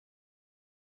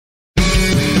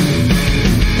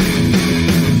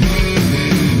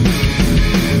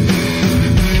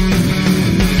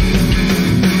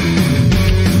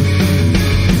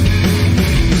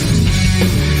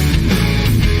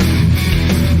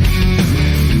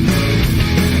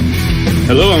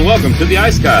Hello and welcome to the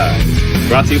Ice Guys,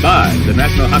 brought to you by the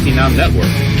National Hockey Now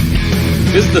Network.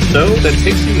 This is the show that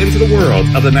takes you into the world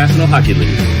of the National Hockey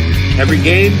League. Every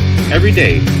game, every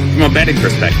day, from a betting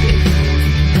perspective.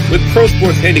 With pro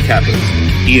sports handicappers,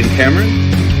 Ian Cameron,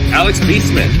 Alex B.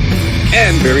 Smith,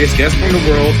 and various guests from the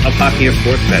world of hockey and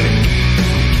sports betting.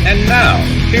 And now,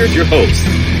 here's your host,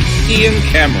 Ian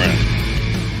Cameron.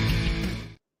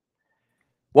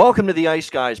 Welcome to the Ice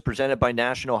Guys, presented by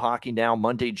National Hockey Now,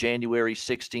 Monday, January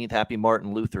 16th. Happy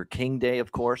Martin Luther King Day,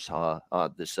 of course.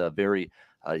 This very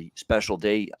special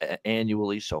day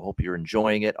annually, so hope you're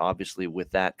enjoying it. Obviously, with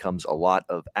that comes a lot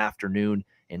of afternoon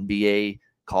NBA,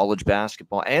 college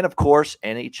basketball, and, of course,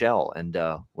 NHL. And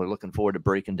we're looking forward to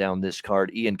breaking down this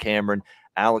card. Ian Cameron,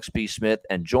 Alex B. Smith,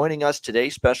 and joining us today,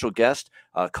 special guest,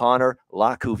 Connor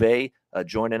LaCouvee,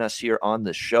 joining us here on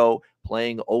the show,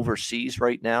 playing overseas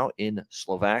right now in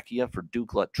Slovakia for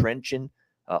Dukla Trenčín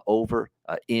over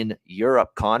in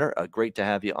Europe. Connor, great to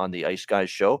have you on the Ice Guys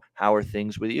show. How are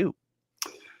things with you?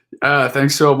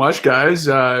 Thanks so much, guys.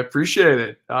 I appreciate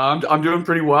it. I'm doing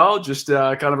pretty well. Just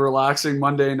kind of a relaxing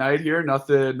Monday night here.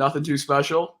 Nothing too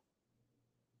special.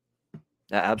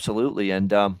 Absolutely.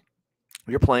 And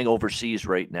you're playing overseas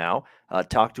right now.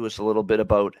 Talk to us a little bit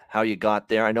about how you got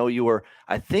there. I know you were,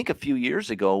 I think, a few years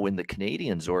ago in the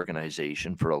Canadiens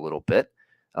organization for a little bit,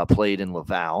 played in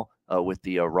Laval with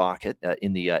the Rocket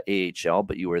in the AHL,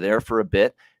 but you were there for a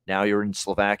bit. Now you're in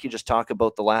Slovakia. Just talk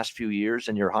about the last few years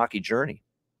and your hockey journey.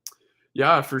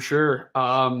 Yeah, for sure.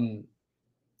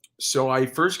 So I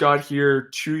first got here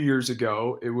 2 years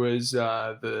ago. It was it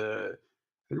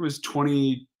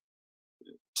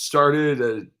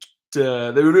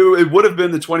would have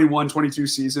been the 21-22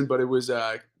 season, but it was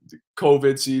the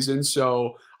COVID season.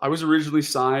 So I was originally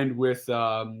signed with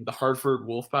the Hartford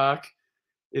Wolfpack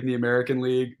in the American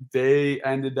League. They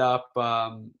ended up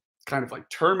kind of like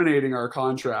terminating our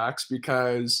contracts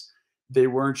because they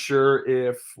weren't sure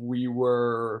if we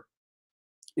were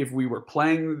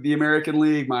playing the American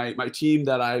League. My team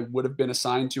that I would have been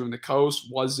assigned to in the coast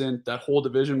that whole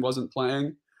division wasn't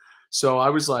playing. So I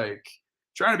was like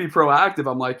trying to be proactive.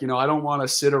 I'm like, I don't want to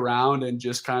sit around and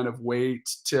just kind of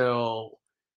wait till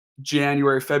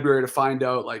January, February to find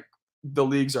out like the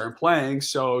leagues aren't playing.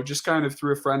 So just kind of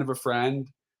through a friend of a friend,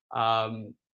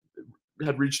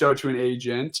 had reached out to an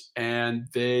agent, and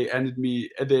they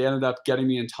ended up getting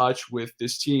me in touch with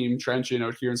this team, Trenčín,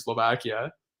 out here in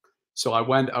Slovakia. So I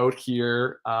went out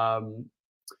here, I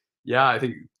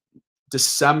think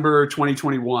December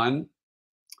 2021,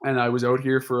 and I was out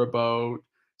here for about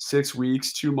 6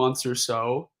 weeks, 2 months or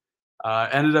so.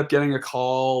 Ended up getting a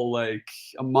call like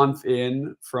a month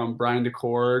in from Brian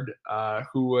DeCord,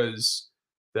 who was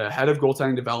the head of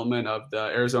goaltending development of the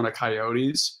Arizona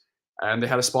Coyotes, and they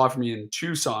had a spot for me in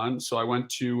Tucson. So I went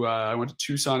to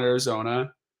Tucson,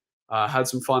 Arizona, had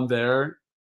some fun there,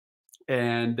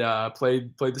 and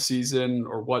played the season,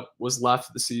 or what was left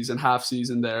of the season, half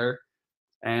season there.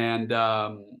 And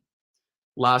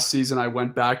last season I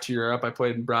went back to Europe. I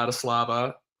played in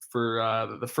Bratislava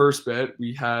for the first bit.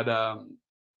 We had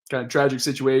kind of tragic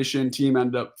situation. Team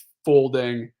ended up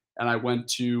folding, and I went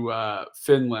to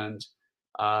Finland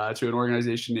to an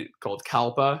organization called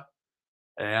Kalpa.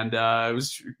 And it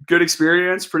was a good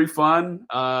experience, pretty fun,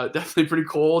 definitely pretty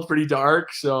cold, pretty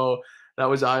dark. So that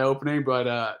was eye-opening,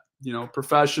 but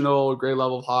professional, great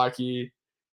level of hockey.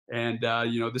 And,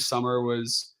 this summer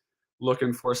was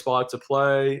looking for a spot to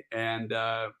play, and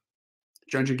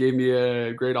Trenčín gave me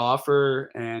a great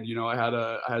offer, and, I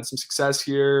had some success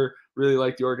here, really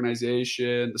liked the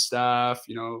organization, the staff,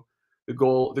 the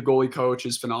goalie coach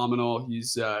is phenomenal.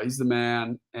 He's the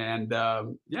man. And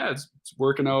it's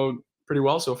working out pretty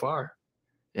well so far.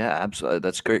 Yeah, absolutely.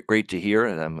 That's great to hear.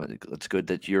 And it's good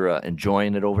that you're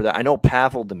enjoying it over there. I know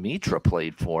Pavel Demitra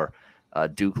played for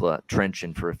Dukla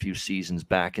Trenčín for a few seasons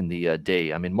back in the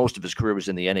day. I mean, most of his career was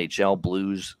in the NHL,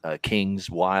 Blues, Kings,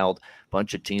 Wild,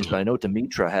 bunch of teams. But I know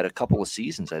Demitra had a couple of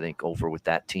seasons, I think, over with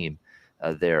that team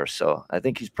there. So I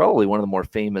think he's probably one of the more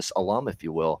famous alum, if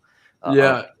you will, of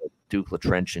the Dukla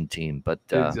Trenčín team. But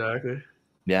exactly.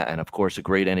 Yeah, and of course, a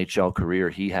great NHL career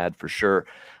he had for sure.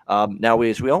 Now,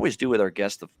 as we always do with our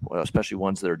guests, especially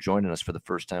ones that are joining us for the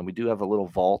first time, we do have a little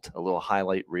vault, a little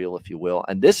highlight reel, if you will.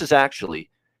 And this is actually,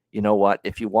 you know what,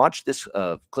 if you watch this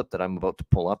clip that I'm about to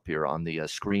pull up here on the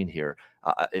screen here,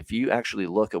 if you actually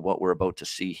look at what we're about to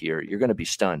see here, you're going to be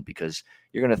stunned, because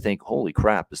you're going to think, holy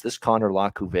crap, is this Connor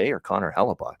LaCouvee or Connor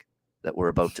Hellebuck that we're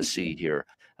about to see here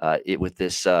with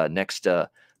this next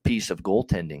piece of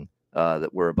goaltending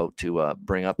that we're about to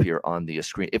bring up here on the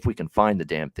screen. If we can find the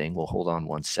damn thing, we'll hold on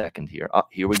 1 second here.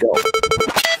 Here we go.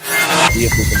 See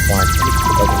if we can find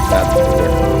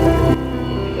it.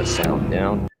 the sound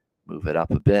down. Move it up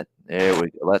a bit. There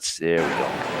we go. There we go.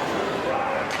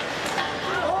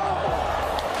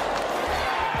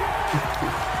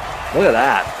 Look at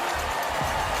that.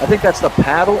 I think that's the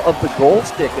paddle of the goal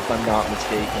stick, if I'm not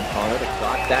mistaken, Connor, that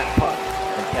got that puck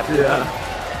and kept it up.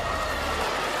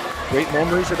 Great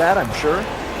memories of that, I'm sure.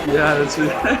 Yeah, that's it.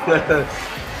 That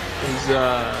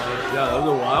was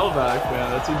a while back,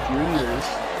 man. That's in juniors.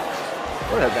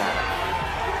 Look at that.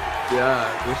 Yeah,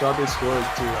 they thought they scored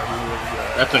too. I remember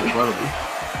that. That's incredible.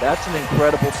 That's an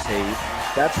incredible save.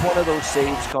 That's one of those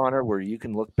saves, Connor, where you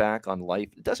can look back on life.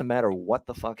 It doesn't matter what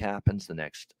the fuck happens the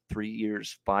next 3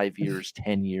 years, 5 years,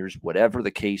 10 years, whatever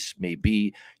the case may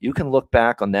be. You can look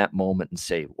back on that moment and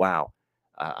say, wow,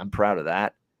 I'm proud of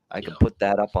that. I can put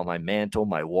that up on my mantle,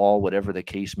 my wall, whatever the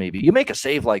case may be. You make a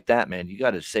save like that, man, you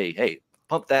got to say, hey,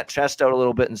 pump that chest out a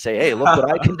little bit and say, hey, look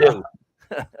what I can do.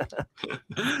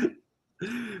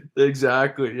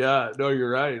 Exactly. Yeah. No, you're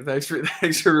right. Thanks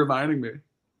for reminding me.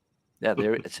 Yeah,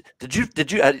 there. Did you?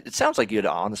 It sounds like you had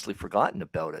honestly forgotten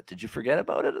about it. Did you forget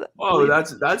about it? Oh,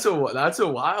 that's a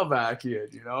while back, Ian.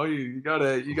 You know, you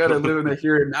gotta live in the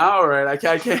here and now, right? I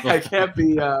can't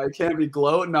be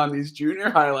gloating on these junior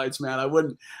highlights, man. I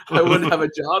wouldn't have a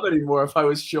job anymore if I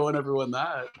was showing everyone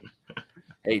that.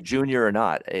 Hey, junior or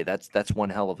not, hey, that's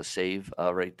one hell of a save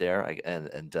right there.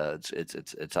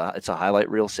 It's a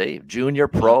highlight reel save. Junior,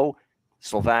 pro,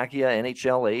 Slovakia,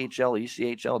 NHL, AHL,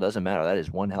 ECHL, doesn't matter. That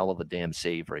is one hell of a damn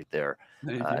save right there.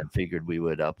 I figured we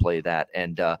would play that.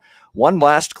 And one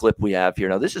last clip we have here.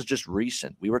 Now, this is just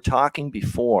recent. We were talking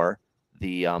before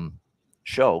the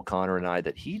show, Connor and I,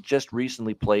 that he just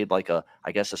recently played like a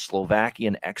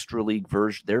Slovakian extra league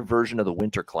version, their version of the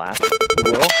Winter Classic.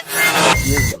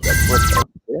 Here's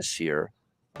this here.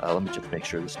 Let me just make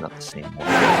sure this is not the same one.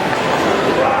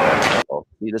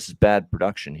 See, this is bad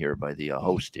production here by the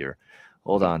host here.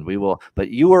 Hold on, we will.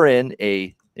 But you were in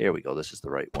a. There we go. This is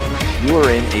the right one. You were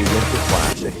in a Winter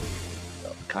Classic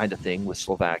kind of thing with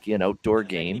Slovakia, an outdoor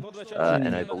game,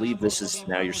 and I believe this is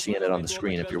now you're seeing it on the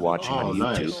screen if you're watching on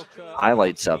YouTube. Nice.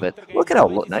 Highlights of it. Look at how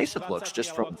nice it looks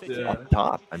just from up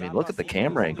top. I mean, look at the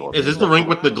camera angle. Is this the rink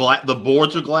with the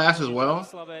boards of glass as well?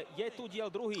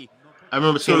 I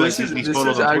remember seeing this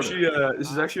is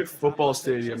actually a football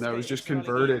stadium that was just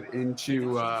converted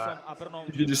into.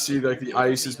 You can just see like the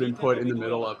ice has been put in the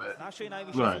middle of it.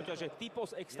 Right.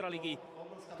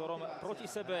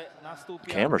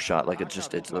 Camera shot, like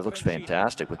it looks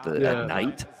fantastic with the at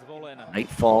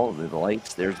nightfall, the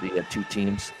lights. There's the two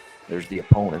teams. There's the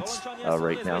opponents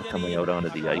right now coming out onto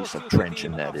the ice of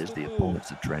Trenchant. That is the opponents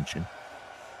of Trenchant.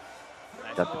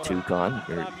 Got the Toucan.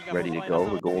 You're ready to go.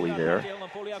 The goalie there.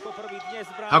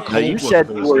 How cold now, you said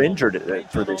you were injured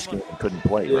for this game and couldn't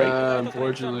play, right? Yeah,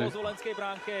 unfortunately.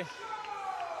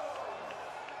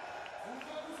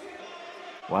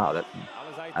 Wow,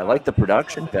 I like the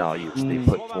production values they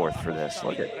put forth for this.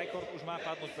 Look at it.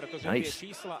 Nice.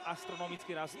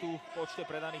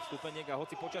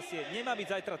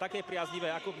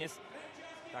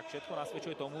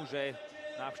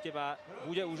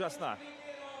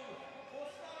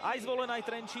 Aj zvolený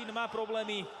Trenčín má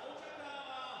problémy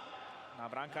na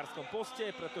brankárskom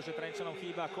poste, pretože Trenčanom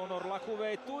chýba Connor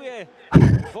LaCouvee. Tu je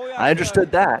I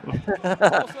understood that.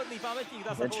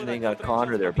 Mentioning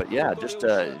Connor there, but yeah, just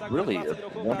really a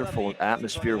wonderful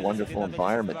atmosphere, wonderful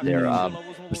environment there.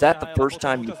 Was that the first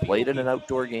time you played in an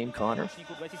outdoor game, Connor?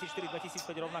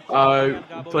 I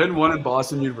played one in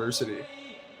Boston University.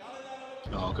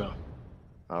 Oh, okay.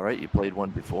 All right, you played one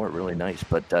before, really nice.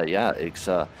 But yeah, it's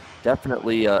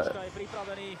definitely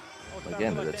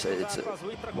again, it's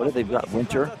what have they got?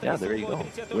 Winter? Yeah, there you go.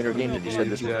 Winter game. And you said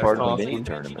this was part of the mini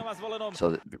tournament.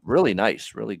 So really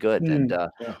nice, really good. And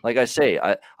like I say,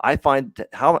 I find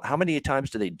how many times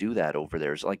do they do that over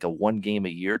there? Is it like a one game a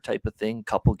year type of thing,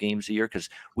 couple games a year? Because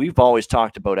we've always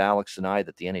talked about, Alex and I,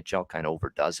 that the NHL kind of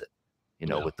overdoes it. You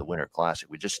know, with the Winter Classic,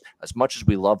 we just, as much as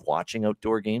we love watching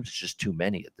outdoor games, it's just too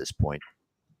many at this point.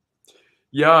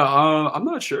 Yeah, I'm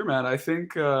not sure, man. I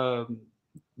think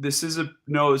this is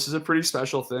a pretty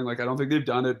special thing. Like, I don't think they've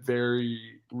done it very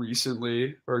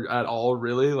recently or at all,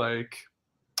 really. Like,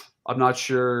 I'm not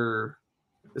sure.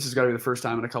 This has got to be the first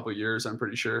time in a couple of years, I'm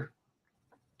pretty sure.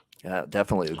 Yeah,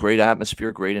 definitely. A great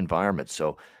atmosphere, great environment.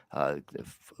 So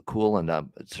cool, and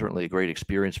certainly a great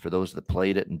experience for those that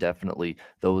played it, and definitely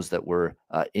those that were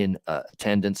in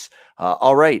attendance.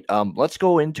 All right, let's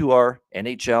go into our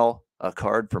NHL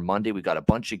card for Monday. We've got a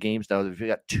bunch of games now. We've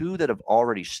got two that have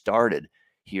already started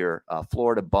here.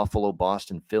 Florida, Buffalo,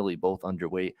 Boston, Philly, both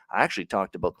underway. I actually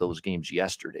talked about those games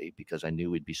yesterday because I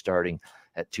knew we'd be starting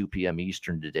at 2 p.m.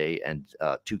 Eastern today, and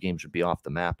 2 games would be off the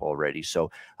map already.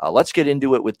 So let's get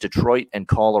into it with Detroit and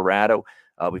Colorado.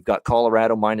 We've got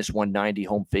Colorado minus 190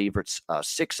 home favorites,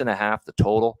 6.5 the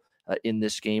total in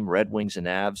this game, Red Wings and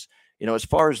Avs. As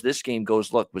far as this game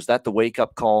goes, look, was that the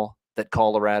wake-up call that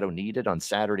Colorado needed on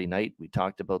Saturday night? We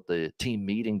talked about the team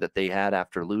meeting that they had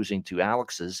after losing to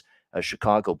Alex's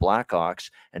Chicago Blackhawks,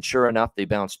 and sure enough, they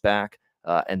bounced back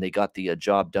and they got the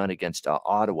job done against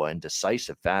Ottawa in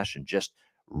decisive fashion, just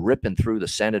ripping through the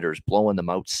Senators, blowing them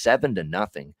out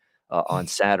 7-0 on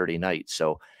Saturday night.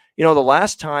 So, the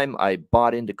last time I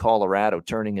bought into Colorado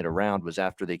turning it around was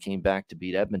after they came back to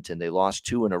beat Edmonton. They lost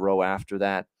 2 in a row after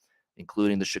that,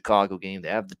 including the Chicago game. They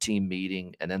have the team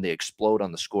meeting, and then they explode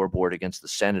on the scoreboard against the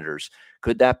Senators.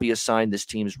 Could that be a sign this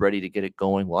team's ready to get it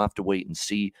going? We'll have to wait and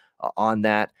see on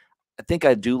that. I think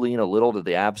I do lean a little to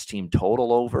the Avs team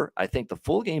total over. I think the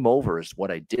full game over is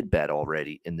what I did bet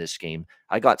already in this game.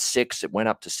 I got 6. It went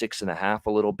up to 6.5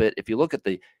 a little bit. If you look at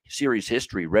the series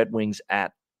history, Red Wings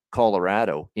at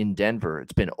Colorado in Denver,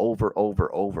 it's been over.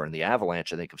 And the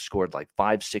Avalanche, I think, have scored like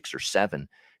 5, 6, or 7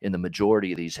 in the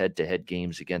majority of these head-to-head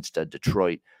games against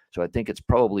Detroit. So I think it's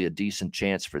probably a decent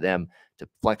chance for them to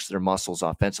flex their muscles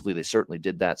offensively. They certainly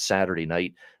did that Saturday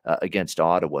night against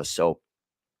Ottawa. So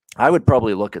I would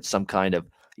probably look at some kind of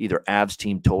either Avs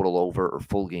team total over or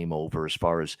full game over as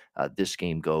far as this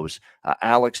game goes.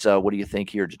 Alex, what do you think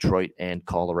here, Detroit and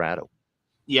Colorado?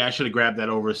 Yeah, I should have grabbed that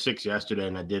over 6 yesterday,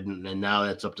 and I didn't. And now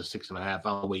that's up to 6.5.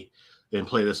 I'll wait and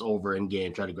play this over in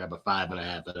game, try to grab a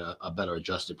 5.5 at a better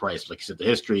adjusted price. Like I said, the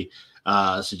history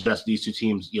suggests these two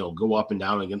teams, go up and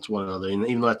down against one another. And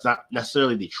even though that's not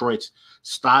necessarily Detroit's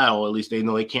style, at least they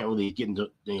know they can't really get into,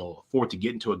 afford to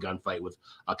get into a gunfight with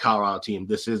a Colorado team.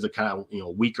 This is the kind of,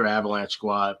 weaker Avalanche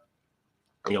squad.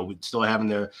 We still having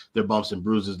their bumps and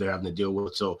bruises they're having to deal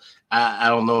with. So I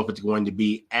don't know if it's going to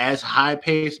be as high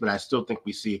paced, but I still think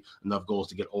we see enough goals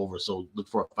to get over. So look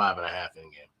for a 5.5 in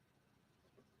game.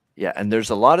 Yeah, and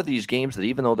there's a lot of these games that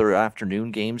even though they're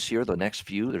afternoon games here, the next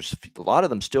few, there's a lot of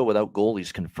them still without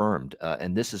goalies confirmed.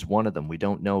 And this is one of them. We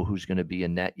don't know who's going to be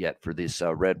in net yet for this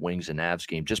Red Wings and Avs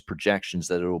game. Just projections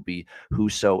that it will be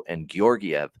Husso and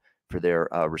Georgiev for their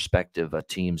respective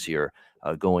teams here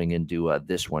going into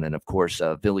this one. And, of course,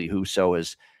 Ville Husso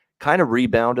has kind of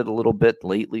rebounded a little bit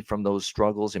lately from those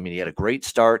struggles. I mean, he had a great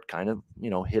start, kind of,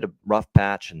 hit a rough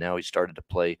patch, and now he started to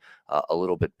play a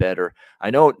little bit better. I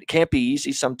know it can't be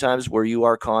easy sometimes where you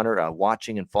are, Connor,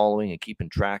 watching and following and keeping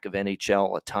track of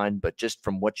NHL a ton, but just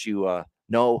from what you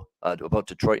know about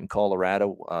Detroit and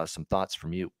Colorado, some thoughts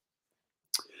from you.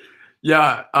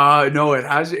 Yeah, no, it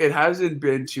hasn't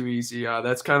been too easy.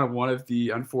 That's kind of one of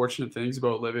the unfortunate things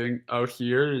about living out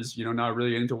here is, not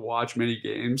really getting to watch many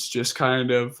games, just kind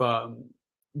of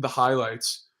the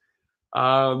highlights.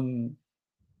 I'm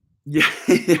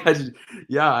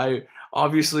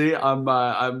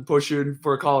pushing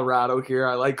for Colorado here.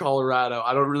 I like Colorado.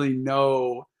 I don't really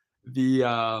know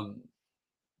the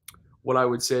what I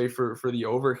would say for the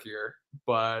over here,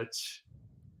 but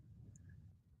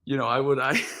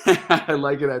I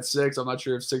like it at 6. I'm not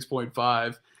sure if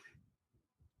 6.5.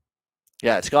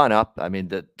 Yeah, it's gone up. I mean,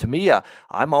 to me,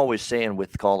 I'm always saying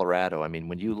with Colorado, I mean,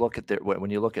 when you look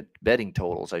at betting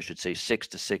totals, I should say 6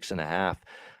 to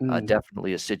 6.5.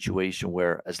 Definitely a situation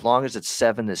where as long as it's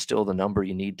 7 is still the number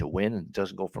you need to win, and it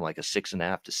doesn't go from like a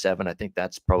 6.5 to 7. I think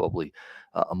that's probably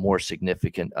a more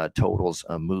significant totals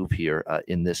move here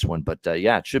in this one. But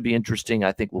yeah, it should be interesting.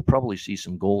 I think we'll probably see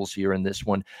some goals here in this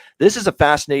one. This is a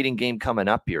fascinating game coming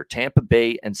up here. Tampa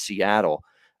Bay and Seattle.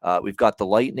 We've got the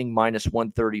Lightning minus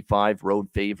 135 road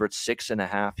favorites.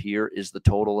 6.5 here is the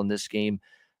total in this game.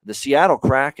 The Seattle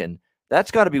Kraken, that's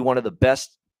got to be one of the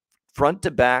best front to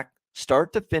back,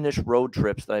 start to finish road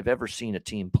trips that I've ever seen a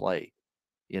team play,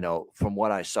 from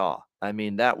what I saw. I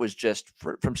mean, that was just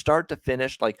from start to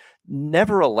finish, like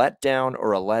never a letdown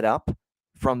or a let up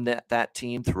from that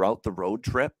team throughout the road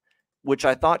trip, which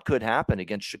I thought could happen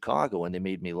against Chicago, and they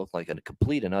made me look like a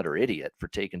complete and utter idiot for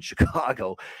taking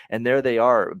Chicago. And there they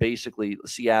are, basically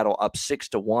Seattle up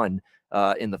 6-1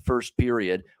 in the first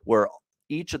period, where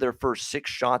each of their first 6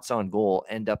 shots on goal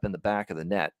end up in the back of the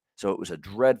net. So it was a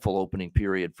dreadful opening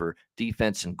period for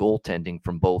defense and goaltending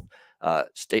from both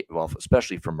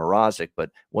especially from Mrazek, but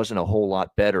wasn't a whole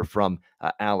lot better from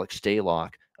Alex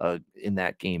Stalock in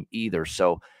that game either.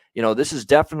 So, this is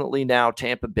definitely now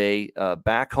Tampa Bay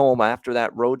back home after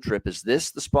that road trip. Is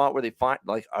this the spot where they find,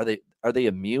 like, are they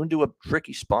immune to a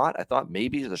tricky spot? I thought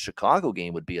maybe the Chicago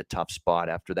game would be a tough spot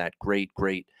after that great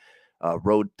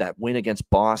road, that win against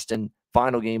Boston,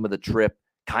 final game of the trip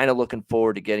kind of looking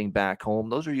forward to getting back home.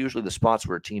 Those are usually the spots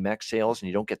where Team exhales and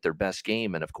you don't get their best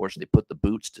game. And of course, they put the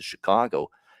boots to Chicago.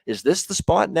 Is this the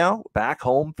spot now, back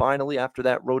home finally after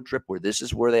that road trip, where this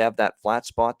is where they have that flat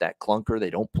spot, that clunker? They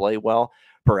don't play well,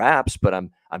 perhaps, but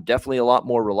I'm definitely a lot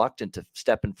more reluctant to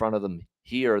step in front of them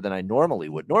here than I normally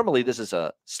would. Normally, this is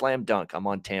a slam dunk. I'm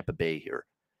on Tampa Bay here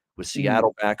with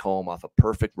Seattle back home off a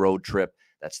perfect road trip.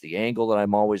 That's the angle that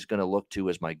I'm always going to look to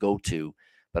as my go-to.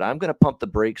 But I'm going to pump the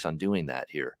brakes on doing that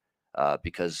here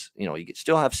because, you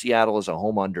still have Seattle as a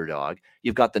home underdog.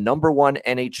 You've got the number one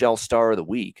NHL star of the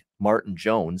week, Martin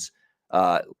Jones,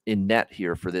 in net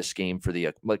here for this game, for the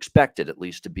expected at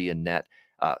least to be in net.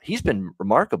 He's been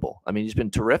remarkable. I mean, he's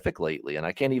been terrific lately, and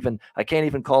I can't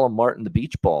even call him Martin the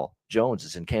Beach Ball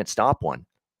Jones and can't stop one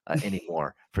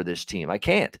anymore for this team. I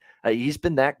can't. He's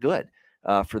been that good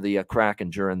for the Kraken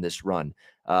during this run.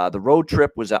 The road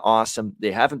trip was awesome.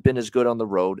 They haven't been as good on the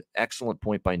road. Excellent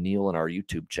point by Neil in our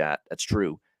YouTube chat. That's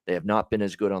true. They have not been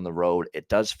as good on the road. It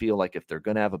does feel like if they're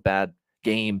going to have a bad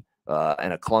game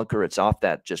and a clunker, it's off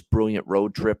that just brilliant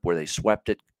road trip where they swept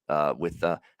it with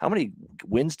how many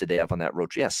wins did they have on that road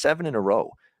trip? Yeah, 7 in a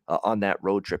row on that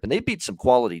road trip. And they beat some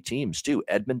quality teams too.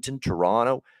 Edmonton,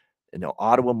 Toronto,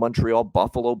 Ottawa, Montreal,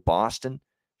 Buffalo, Boston,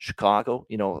 Chicago.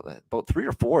 About 3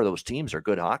 or 4 of those teams are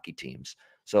good hockey teams.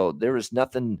 So there is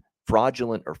nothing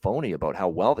fraudulent or phony about how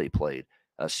well they played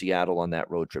Seattle on that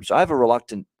road trip. So I have a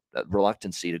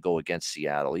reluctancy to go against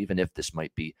Seattle, even if this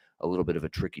might be a little bit of a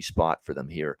tricky spot for them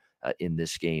here in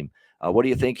this game. What do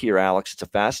you think here, Alex? It's a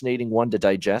fascinating one to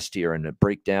digest here and to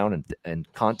break down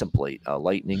and contemplate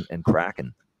Lightning and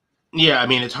Kraken. Yeah, I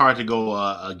mean, it's hard to go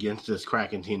against this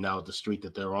Kraken team now with the streak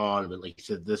that they're on. But like you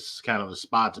said, this kind of a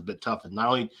spot's a bit tough. And not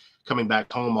only coming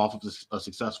back home off of a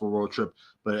successful road trip,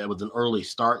 but it was an early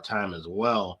start time as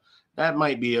well. That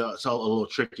might be a little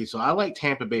tricky. So I like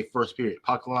Tampa Bay first period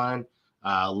puck line.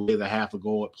 Lay the half a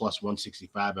goal at plus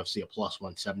 165. I see a plus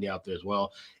 170 out there as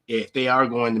well. If they are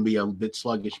going to be a bit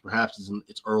sluggish, perhaps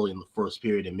it's early in the first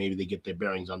period and maybe they get their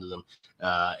bearings under them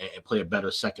and play a better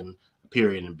second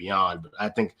period and beyond. But I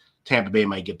think Tampa Bay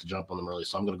might get the jump on them early,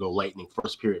 so I'm going to go Lightning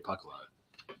first period puck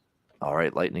line. All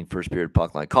right, Lightning first period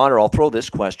puck line. Connor, I'll throw this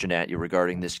question at you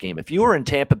regarding this game. If you were in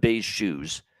Tampa Bay's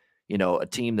shoes, a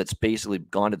team that's basically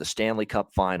gone to the Stanley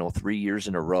Cup final 3 years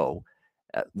in a row,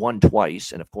 won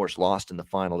twice, and of course lost in the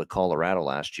final to Colorado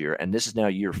last year, and this is now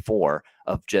year 4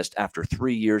 of just after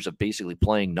 3 years of basically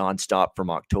playing nonstop from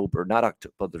October, not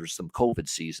October, but there's some COVID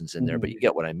seasons in there, but you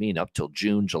get what I mean, up till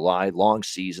June, July, long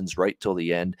seasons right till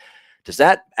the end. Does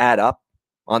that add up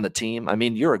on the team? I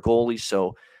mean, you're a goalie,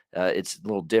 so it's a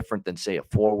little different than, say, a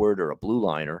forward or a blue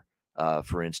liner,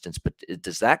 for instance. But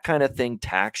does that kind of thing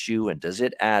tax you, and does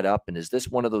it add up? And is this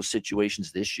one of those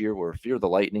situations this year where if you're the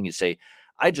Lightning, you say,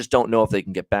 I just don't know if they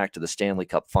can get back to the Stanley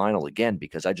Cup final again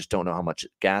because I just don't know how much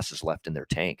gas is left in their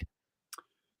tank?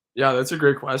 Yeah, that's a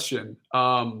great question.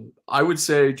 I would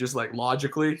say just like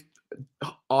logically,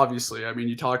 obviously, I mean,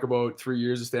 you talk about 3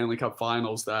 years of Stanley Cup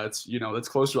finals, that's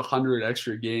close to 100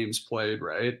 extra games played,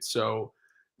 right? So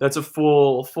that's a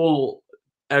full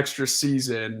extra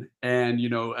season. And,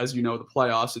 as you know, the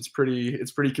playoffs, it's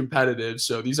pretty competitive.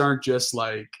 So these aren't just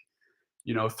like,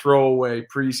 throwaway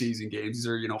preseason games. These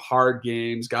are, hard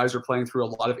games. Guys are playing through a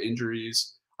lot of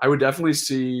injuries. I would definitely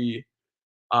see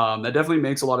that definitely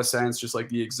makes a lot of sense, just like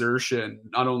the exertion,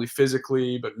 not only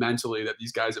physically, but mentally that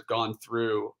these guys have gone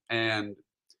through. And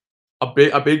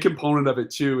a big component of it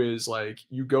too is like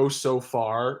you go so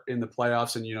far in the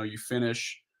playoffs and, you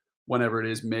finish whenever it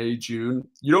is, May, June,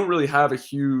 you don't really have a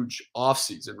huge off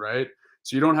season, right?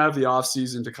 So you don't have the off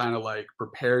season to kind of like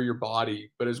prepare your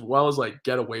body, but as well as like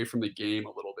get away from the game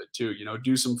a little bit too,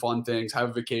 do some fun things,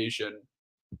 have a vacation.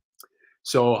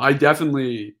 So I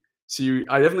definitely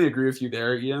agree with you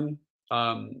there, Ian.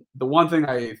 The one thing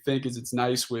I think is it's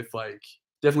nice with like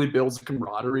definitely builds the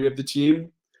camaraderie of the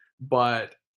team,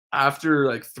 but after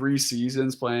like 3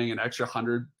 seasons playing an extra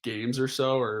 100 games or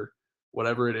so, or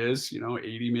whatever it is,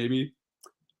 80 maybe.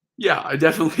 Yeah, I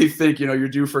definitely think, you're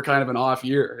due for kind of an off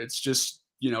year. It's just,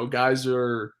 guys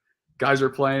are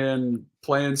playing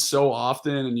so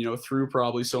often and, through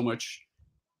probably so much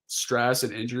stress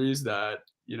and injuries that,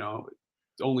 it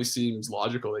only seems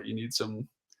logical that you need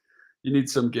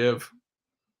some give.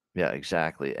 Yeah,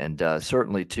 exactly. And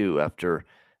certainly too, after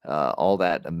all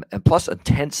that, and plus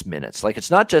intense minutes. Like,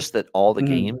 it's not just that all the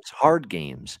games, hard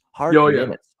minutes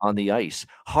on the ice,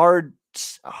 hard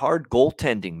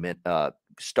goaltending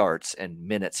starts and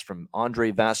minutes from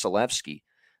Andrei Vasilevsky,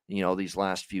 these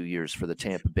last few years for the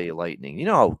Tampa Bay Lightning. You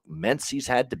know how immense he's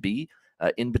had to be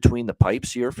in between the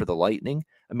pipes here for the Lightning?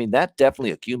 I mean, that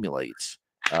definitely accumulates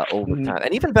overtime.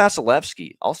 And even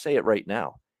Vasilevsky, I'll say it right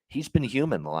now, he's been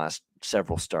human the last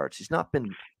several starts. He's not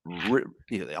been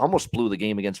they almost blew the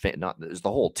game against not as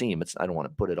the whole team. I don't want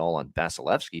to put it all on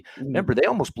Vasilevsky. Remember, they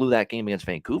almost blew that game against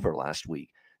Vancouver last week.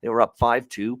 They were up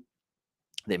 5-2.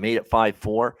 They made it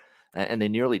 5-4, and they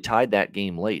nearly tied that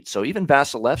game late. So even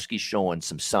Vasilevsky's showing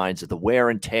some signs of the wear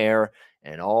and tear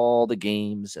and all the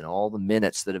games and all the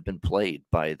minutes that have been played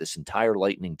by this entire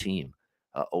Lightning team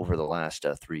over the last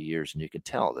 3 years. And you can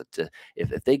tell that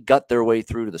if they gut their way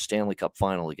through to the Stanley Cup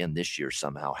final again this year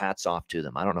somehow, hats off to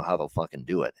them. I don't know how they'll fucking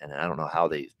do it. And I don't know how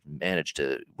they managed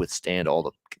to withstand all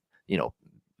the,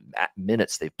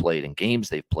 minutes they've played and games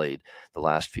they've played the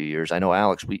last few years. I know,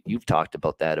 Alex, you've talked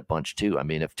about that a bunch too. I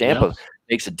mean, if Tampa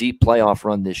makes a deep playoff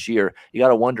run this year, you got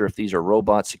to wonder if these are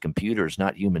robots and computers,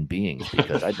 not human beings,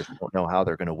 because I just don't know how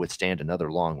they're going to withstand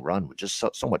another long run with just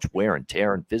so much wear and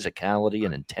tear and physicality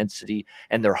and intensity.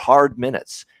 And they're hard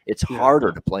minutes. It's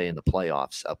harder to play in the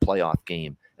playoffs, a playoff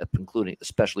game, including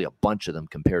especially a bunch of them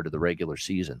compared to the regular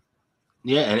season.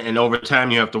 Yeah, and over time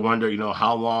you have to wonder,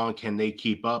 how long can they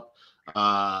keep up?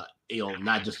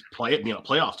 Not just being a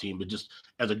playoff team, but just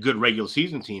as a good regular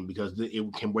season team, because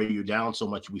it can weigh you down so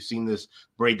much. We've seen this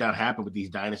breakdown happen with these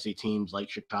dynasty teams like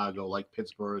Chicago, like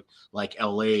Pittsburgh, like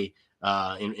LA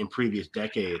in previous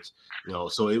decades.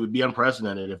 So it would be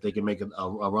unprecedented if they can make a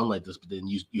run like this. But then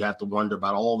you have to wonder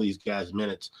about all these guys'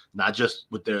 minutes, not just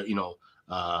with their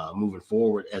moving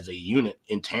forward as a unit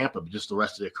in Tampa, but just the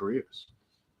rest of their careers.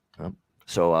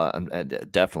 So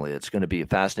definitely, it's going to be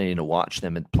fascinating to watch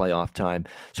them in playoff time.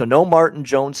 So no Martin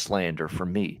Jones slander for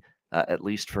me, at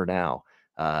least for now.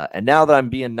 And now that I'm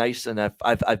being nice and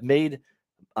I've made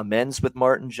amends with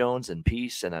Martin Jones in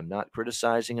peace, and I'm not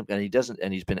criticizing him, and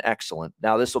he's been excellent.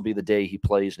 Now this will be the day he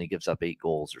plays and he gives up 8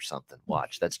 goals or something.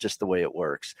 Watch, that's just the way it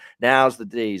works. Now's the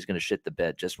day he's going to shit the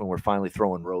bed, just when we're finally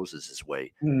throwing roses his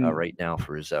way right now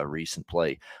for his recent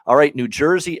play. All right, New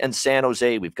Jersey and San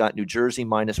Jose. We've got New Jersey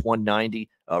minus 190,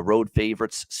 road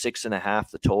favorites, 6.5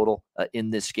 the total in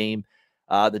this game.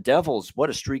 The Devils, what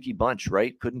a streaky bunch,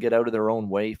 right? Couldn't get out of their own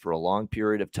way for a long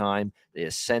period of time. They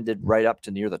ascended right up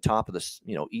to near the top of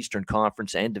the Eastern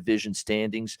Conference and division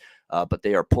standings, but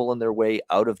they are pulling their way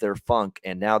out of their funk,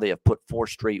 and now they have put 4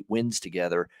 straight wins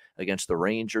together against the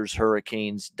Rangers,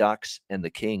 Hurricanes, Ducks, and the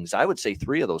Kings. I would say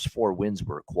 3 of those 4 wins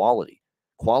were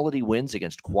quality wins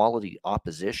against quality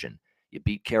opposition. You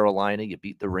beat Carolina, you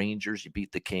beat the Rangers, you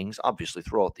beat the Kings. Obviously,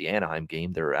 throw out the Anaheim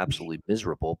game, they're absolutely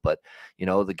miserable. But,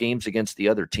 the games against the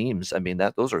other teams, I mean,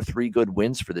 those are 3 good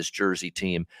wins for this Jersey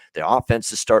team. The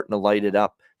offense is starting to light it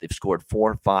up. They've scored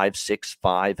 4, 5, 6,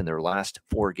 5 in their last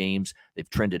 4 games. They've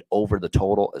trended over the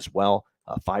total as well.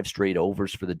 5 straight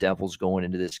overs for the Devils going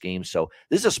into this game. So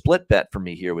this is a split bet for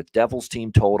me here with Devils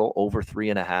team total over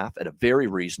 3.5 at a very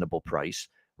reasonable price,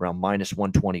 around minus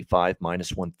 125,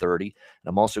 minus 130. And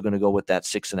I'm also going to go with that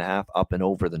 6.5 up and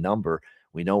over the number.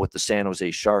 We know with the San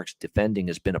Jose Sharks, defending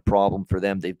has been a problem for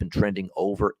them. They've been trending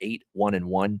over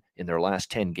 8-1-1 in their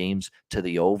last 10 games to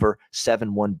the over.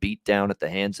 7-1 beatdown at the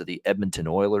hands of the Edmonton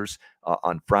Oilers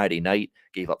on Friday night.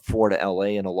 Gave up 4 to LA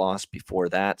in a loss before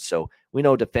that. So we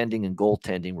know defending and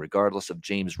goaltending, regardless of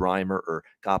James Reimer or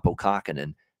Kaapo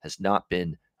Kähkönen, has not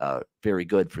been very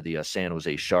good for the San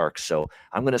Jose Sharks. So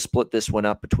I'm going to split this one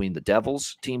up between the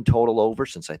Devils team total over,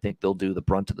 since I think they'll do the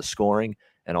brunt of the scoring,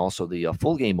 and also the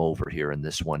full game over here in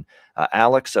this one.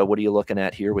 Alex, what are you looking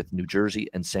at here with New Jersey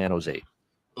and San Jose?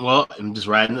 Well, I'm just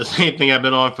riding the same thing I've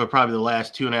been on for probably the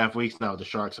last 2.5 weeks now with the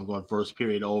Sharks. I'm going first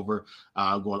period over.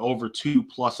 I'm going over 2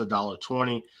 plus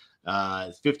 $1.20.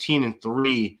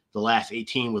 15-3 the last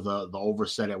 18 with the over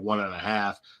set at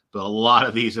 1.5. But a lot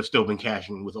of these have still been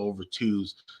cashing with over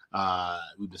 2s.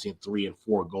 We've been seeing 3 and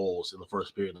 4 goals in the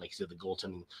first period. Like I said, the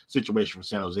goaltending situation for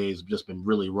San Jose has just been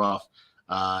really rough.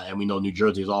 And we know New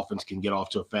Jersey's offense can get off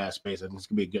to a fast pace. I think it's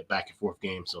going to be a good back and forth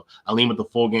game. So I'll lean with the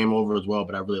full game over as well,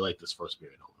 but I really like this first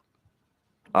period over.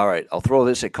 All right, I'll throw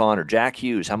this at Connor. Jack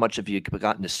Hughes, how much have you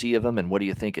gotten to see of him, and what do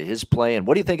you think of his play? And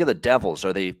what do you think of the Devils?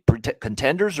 Are they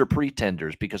contenders or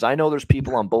pretenders? Because I know there's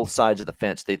people on both sides of the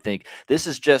fence. They think this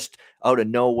is just out of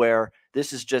nowhere.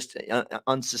 This is just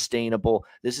unsustainable.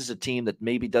 This is a team that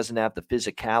maybe doesn't have the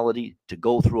physicality to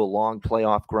go through a long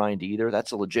playoff grind either.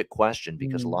 That's a legit question,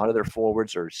 because a lot of their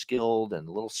forwards are skilled and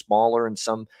a little smaller in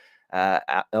some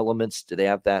elements. Do they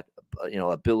have that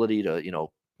ability to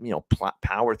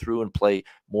power through and play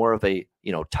more of a,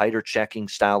 tighter checking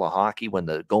style of hockey when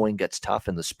the going gets tough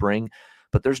in the spring?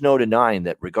 But there's no denying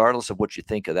that regardless of what you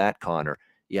think of that, Connor,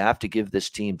 you have to give this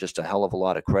team just a hell of a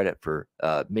lot of credit for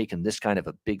making this kind of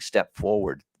a big step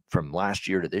forward from last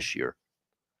year to this year.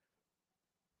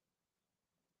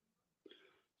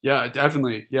 Yeah,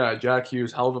 definitely. Yeah, Jack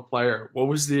Hughes, hell of a player. What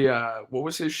was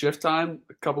his shift time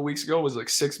a couple weeks ago? It was like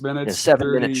 6 Yeah, minutes,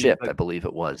 7-minute 30. shift, I believe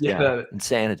it was. Yeah, Yeah,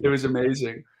 insanity. it was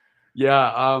amazing.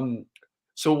 Yeah.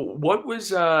 So what was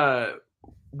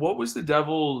the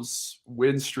Devils'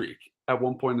 win streak at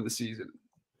one point in the season?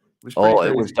 It was pretty Oh,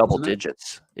 it was crazy, double wasn't it?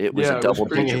 digits. It was a Yeah, it was I think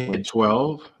crazy. double-digit it win hit streak.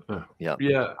 12. Yeah.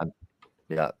 Yeah,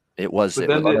 Yeah, it was. but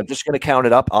then I'm just going to count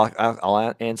it up.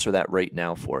 I'll answer that right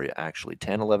now for you, actually.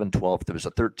 10, 11, 12. There was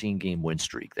a 13-game win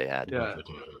streak they had. yeah,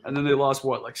 and then they lost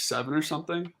what, like 7 or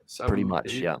something? Pretty 7,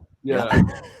 much, 8? yeah. Yeah, Yeah.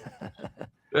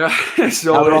 yeah. Now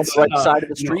So they're on it's the right side of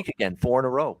the you know, streak again, 4 in a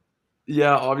row.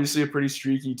 yeah, obviously a pretty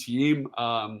streaky team.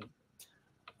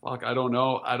 Fuck, I don't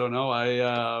know.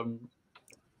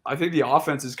 I think the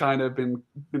offense has kind of been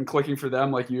clicking for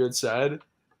them, like you had said,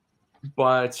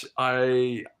 but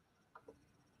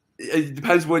it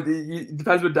depends what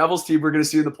Devils team we're going to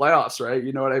see in the playoffs, right?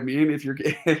 You know what I mean? If you're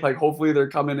like, hopefully they're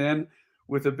coming in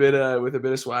with a bit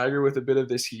of swagger, with a bit of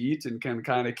this heat, and can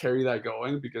kind of carry that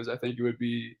going, because I think it would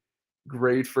be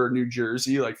great for New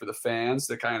Jersey, like for the fans,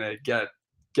 to kind of get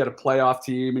a playoff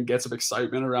team and get some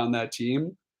excitement around that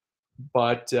team.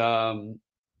 But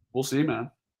we'll see,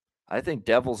 man. I think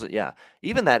Devils, yeah.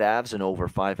 Even that Avs and over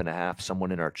 5.5.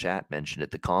 Someone in our chat mentioned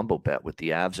it. The combo bet with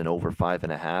the Avs and over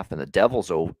 5.5, and the Devils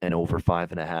and over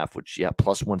 5.5, which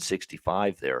plus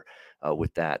 165 there.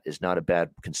 With that is not a bad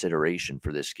consideration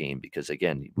for this game, because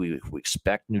again, we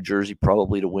expect New Jersey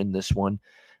probably to win this one.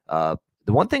 The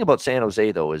one thing about San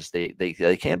Jose though is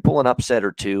they can't pull an upset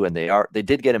or two, and they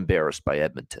did get embarrassed by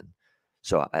Edmonton.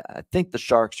 So I think the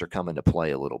Sharks are coming to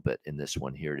play a little bit in this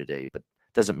one here today, but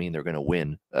doesn't mean they're going to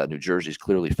win. New Jersey's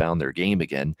clearly found their game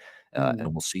again,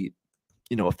 and we'll see,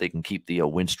 if they can keep the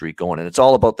win streak going. And it's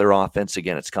all about their offense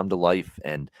again. It's come to life,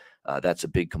 and that's a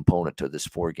big component to this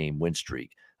 4-game win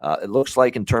streak. It looks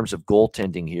like in terms of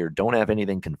goaltending here, don't have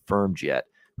anything confirmed yet.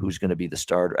 Who's going to be the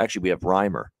starter? Actually, we have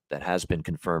Reimer that has been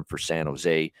confirmed for San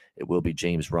Jose. It will be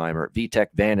James Reimer. Vitek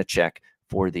Vanacek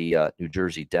for the New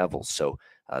Jersey Devils. So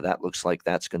that looks like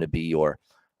that's going to be your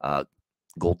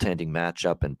goaltending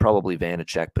matchup, and probably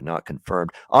Vanacek, but not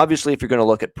confirmed. Obviously, if you're going to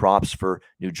look at props for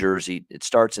New Jersey, it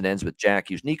starts and ends with Jack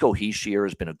Hughes. Nico Hischier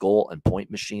has been a goal and point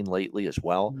machine lately as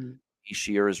well.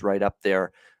 Hischier is right up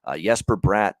there. Jesper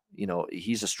Bratt,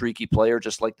 he's a streaky player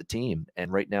just like the team,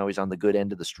 and right now he's on the good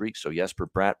end of the streak. So Jesper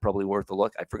Bratt probably worth a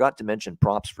look. I forgot to mention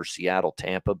props for Seattle,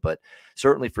 Tampa, but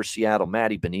certainly for Seattle,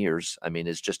 Matty Beniers,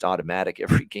 is just automatic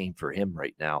every game for him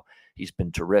right now. He's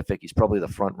been terrific. He's probably the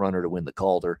front runner to win the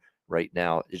Calder right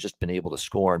now. He's just been able to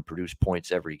score and produce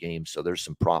points every game. So there's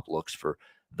some prop looks for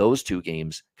those 2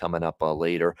 games coming up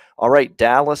later. All right,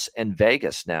 Dallas and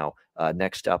Vegas now.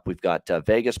 Next up, we've got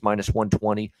Vegas minus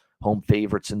 120, home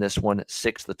favorites in this one,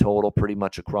 6 the total, pretty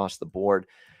much across the board.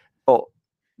 Oh,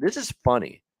 this is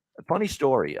funny. A funny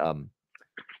story.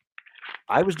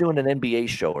 I was doing an NBA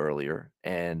show earlier,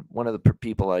 and one of the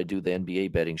people I do the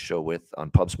NBA betting show with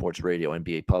on Pub Sports Radio,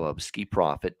 NBA Pub, Ski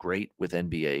Profit, great with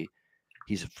NBA.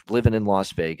 He's living in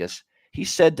Las Vegas. He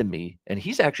said to me, and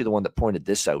he's actually the one that pointed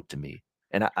this out to me,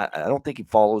 and I don't think he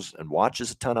follows and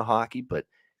watches a ton of hockey, but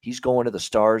he's going to the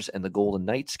Stars and the Golden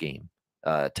Knights game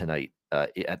tonight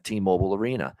at T-Mobile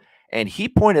Arena. And he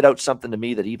pointed out something to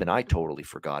me that even I totally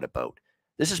forgot about.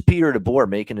 This is Peter DeBoer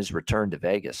making his return to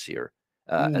Vegas here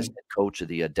as the coach of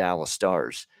the Dallas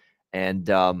Stars, and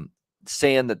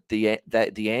saying that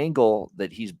the angle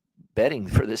that he's betting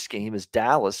for this game is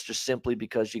Dallas, just simply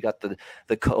because you got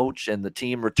the coach and the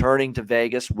team returning to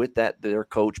Vegas with their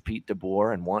coach Pete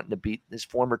DeBoer and wanting to beat his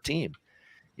former team.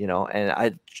 And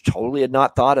I totally had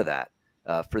not thought of that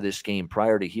for this game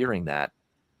prior to hearing that.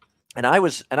 And I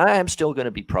am still going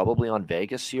to be probably on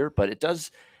Vegas here, but it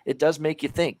does make you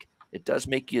think. It does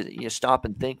make you stop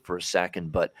and think for a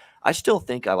second. But I still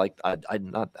think I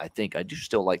do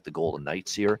still like the Golden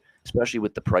Knights here, especially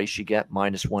with the price you get,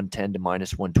 minus 110 to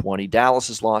minus 120. Dallas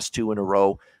has lost 2 in a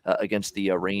row against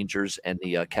the Rangers and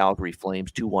the Calgary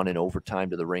Flames, 2-1 in overtime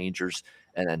to the Rangers,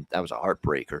 and then that was a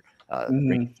heartbreaker.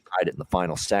 Rangers tied it in the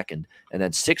final second, and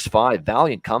then 6-5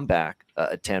 valiant comeback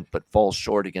attempt, but falls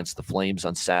short against the Flames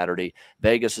on Saturday.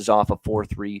 Vegas is off a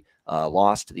 4-3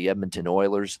 loss to the Edmonton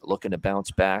Oilers, looking to bounce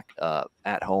back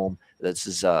at home. This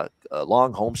is a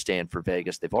long homestand for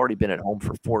Vegas. They've already been at home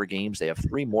for 4 games. They have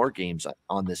 3 more games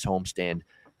on this homestand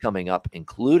coming up,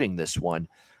 including this one.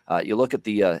 You look at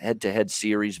the head-to-head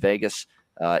series. Vegas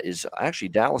Dallas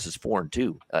is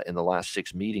 4-2 in the last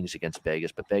 6 meetings against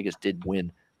Vegas, but Vegas did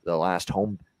win the last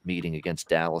home meeting against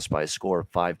Dallas by a score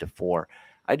of 5-4.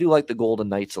 I do like the Golden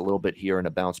Knights a little bit here in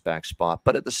a bounce back spot,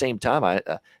 but at the same time,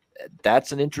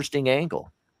 that's an interesting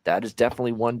angle. That is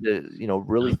definitely one to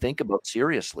really think about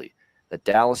seriously. that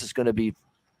Dallas is going to be,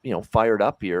 fired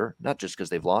up here, not just because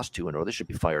they've lost 2 in a row. They should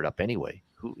be fired up anyway.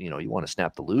 You want to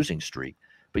snap the losing streak,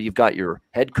 but you've got your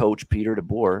head coach, Peter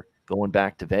DeBoer, going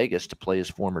back to Vegas to play his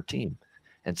former team.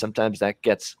 And sometimes that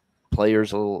gets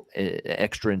players a little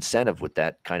extra incentive with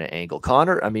that kind of angle.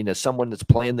 Connor, I mean, as someone that's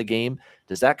playing the game,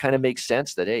 does that kind of make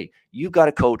sense that, hey, you've got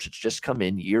a coach that's just come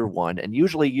in year one, and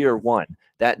usually year one,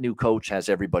 that new coach has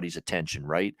everybody's attention,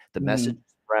 right? The message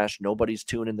is fresh. Nobody's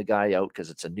tuning the guy out because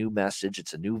it's a new message.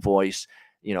 It's a new voice,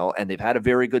 and they've had a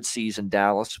very good season,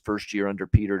 Dallas, first year under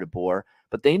Peter DeBoer,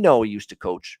 but they know he used to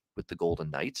coach with the Golden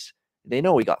Knights. They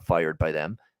know he got fired by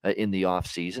them in the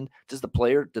offseason. Do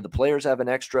the players have an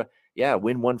extra,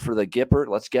 win one for the Gipper,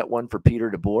 let's get one for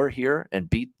Peter DeBoer here and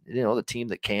beat, the team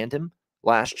that canned him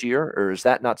last year? Or is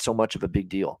that not so much of a big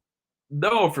deal?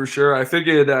 No, for sure. I think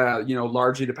it,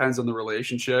 largely depends on the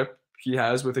relationship he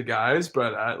has with the guys.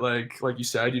 But like you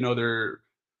said, they're,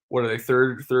 what are they,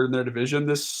 third in their division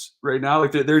this right now?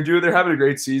 Like they're having a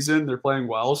great season. They're playing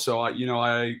well. So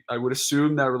I would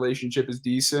assume that relationship is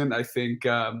decent. I think,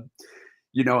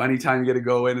 anytime you get to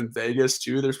go in Vegas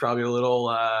too, there's probably a little,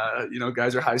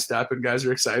 guys are high step and guys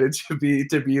are excited to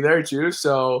be there too.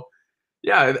 So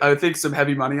yeah, I think some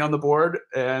heavy money on the board.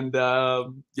 And I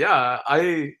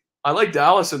like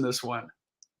Dallas in this one.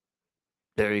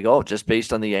 There you go. Just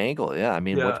based on the angle. Yeah. I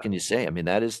mean, Yeah. What can you say? I mean,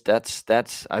 I got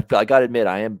to admit,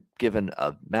 I am given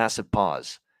a massive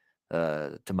pause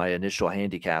to my initial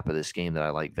handicap of this game that I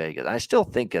like Vegas. I still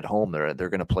think at home they're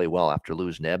going to play well after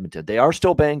losing to Edmonton. They are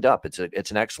still banged up. It's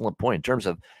an excellent point in terms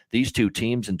of these two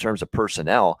teams, in terms of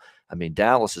personnel. I mean,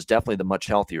 Dallas is definitely the much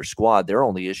healthier squad. Their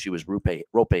only issue is Rope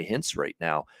Hintz right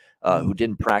now, who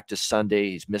didn't practice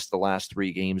Sunday. He's missed the last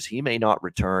 3 games. He may not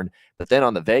return. But then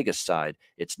on the Vegas side,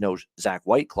 it's no Zach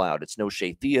Whitecloud. It's no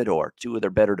Shea Theodore, 2 of their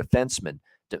better defensemen.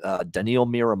 Daniil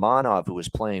Miramanov, who is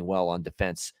playing well on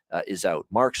defense, is out.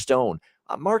 Mark Stone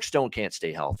can't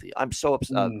stay healthy. I'm so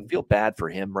upset. Feel bad for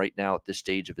him right now at this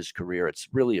stage of his career. It's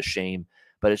really a shame,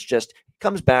 but it's just he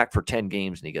comes back for 10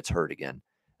 games and he gets hurt again.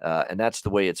 And that's the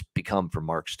way it's become for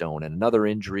Mark Stone. And another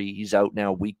injury, he's out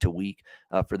now week to week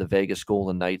for the Vegas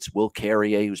Golden Knights. Will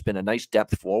Carrier, who's been a nice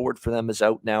depth forward for them, is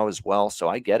out now as well. So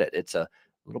I get it. It's a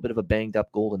little bit of a banged up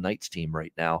Golden Knights team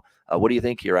right now. What do you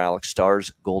think here, Alex?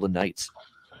 Stars, Golden Knights.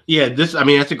 Yeah, that's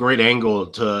a great angle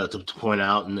to point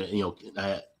out, and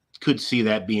I could see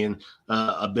that being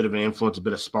a bit of an influence, a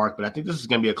bit of spark. But I think this is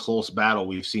going to be a close battle.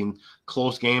 We've seen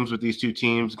close games with these two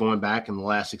teams going back in the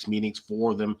last 6 meetings.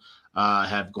 4 of them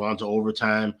have gone to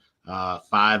overtime.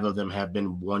 5 of them have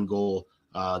been 1-goal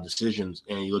decisions.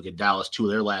 And you look at Dallas, 2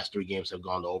 of their last 3 games have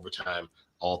gone to overtime.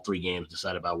 All 3 games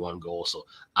decided by 1 goal. So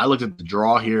I looked at the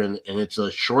draw here, and it's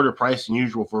a shorter price than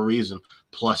usual for a reason,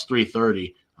 plus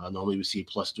 330. Normally we see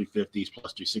plus 350s,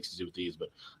 plus 360s with these, but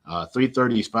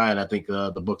 330 is fine. I think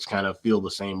the books kind of feel the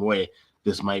same way.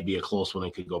 This might be a close one.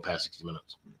 It could go past 60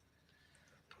 minutes.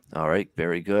 All right,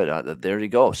 very good. There you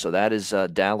go. So that is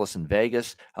Dallas and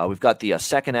Vegas. We've got the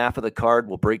second half of the card.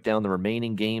 We'll break down the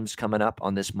remaining games coming up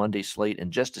on this Monday slate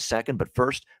in just a second. But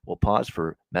first, we'll pause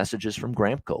for messages from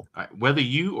Gramco. All right, whether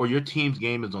you or your team's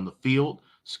game is on the field,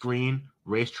 screen,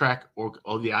 racetrack, or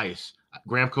the ice,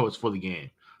 Gramco is for the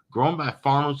game. Grown by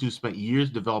farmers who spent years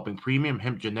developing premium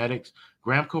hemp genetics,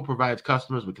 Gramco provides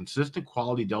customers with consistent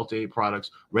quality Delta 8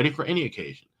 products ready for any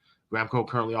occasion. Gramco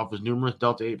currently offers numerous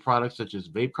Delta 8 products such as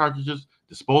vape cartridges,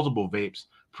 disposable vapes,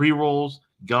 pre-rolls,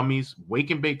 gummies,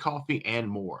 wake and bake coffee, and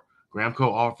more. Gramco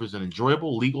offers an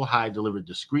enjoyable legal high delivered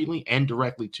discreetly and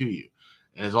directly to you,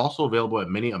 and is also available at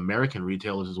many American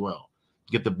retailers as well.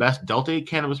 Get the best Delta 8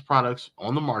 cannabis products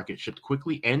on the market shipped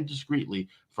quickly and discreetly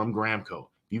from Gramco.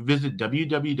 If you visit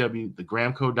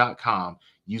www.thegramco.com,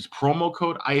 use promo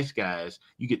code ICEGUYS,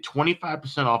 you get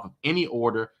 25% off of any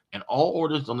order, and all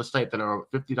orders on the site that are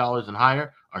 $50 and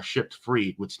higher are shipped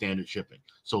free with standard shipping.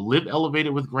 So live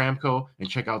elevated with Gramco and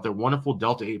check out their wonderful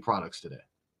Delta 8 products today.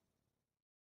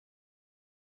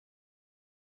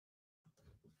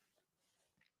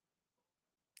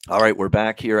 All right, we're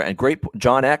back here, and great,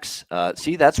 John X.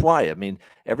 See, that's why. I mean,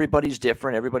 everybody's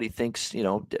different. Everybody thinks,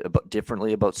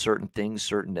 differently about certain things,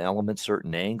 certain elements,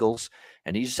 certain angles.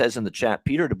 And he says in the chat,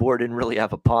 Peter DeBoer didn't really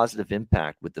have a positive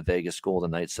impact with the Vegas Golden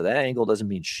Knights, so that angle doesn't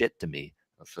mean shit to me.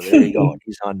 So there you go.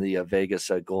 He's on the Vegas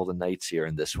Golden Knights here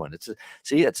in this one.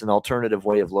 It's an alternative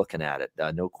way of looking at it,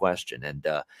 no question. And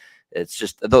it's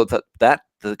just though that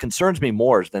concerns me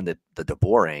more than the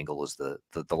DeBoer angle is the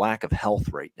lack of health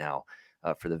right now.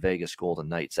 For the Vegas Golden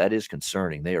Knights. That is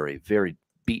concerning. They are a very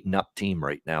beaten up team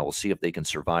right now. We'll see if they can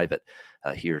survive it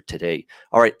here today.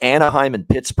 All right, Anaheim and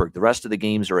Pittsburgh. The rest of the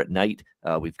games are at night.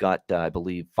 We've got, I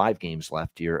believe, 5 games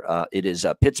left here. It is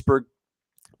Pittsburgh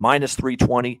minus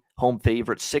 320, home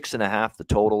favorite, 6.5 the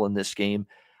total in this game.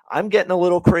 I'm getting a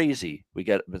little crazy.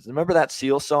 Remember that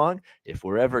Seal song? If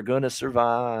we're ever going to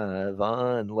survive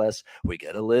unless we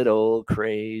get a little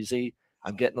crazy.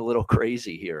 I'm getting a little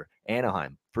crazy here.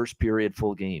 Anaheim, first period,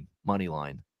 full game, money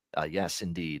line. Yes,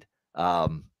 indeed.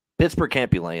 Pittsburgh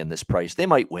can't be laying this price. They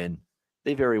might win.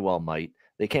 They very well might.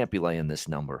 They can't be laying this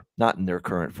number. Not in their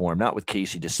current form. Not with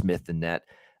Casey DeSmith in net.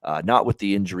 Not with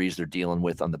the injuries they're dealing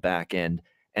with on the back end.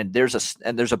 And there's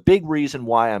a big reason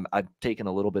why I'm taking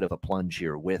a little bit of a plunge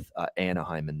here with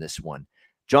Anaheim in this one.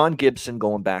 John Gibson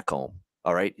going back home.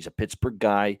 All right, he's a Pittsburgh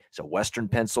guy. He's a Western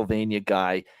Pennsylvania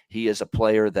guy. He is a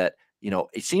player that,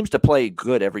 he seems to play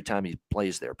good every time he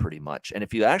plays there pretty much. And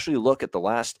if you actually look at the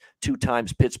last 2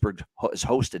 times Pittsburgh has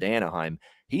hosted Anaheim,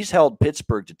 he's held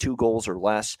Pittsburgh to 2 goals or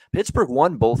less. Pittsburgh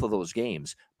won both of those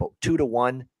games, but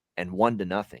 2-1 and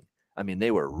 1-0. I mean,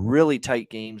 they were really tight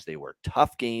games. They were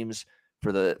tough games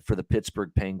for the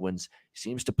Pittsburgh Penguins. He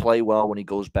seems to play well when he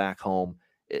goes back home.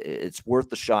 It's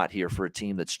worth the shot here for a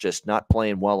team that's just not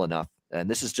playing well enough. And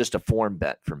this is just a form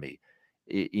bet for me.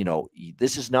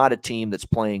 This is not a team that's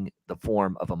playing the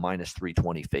form of a minus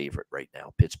 320 favorite right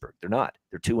now. Pittsburgh, they're not.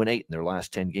 They're 2-8 in their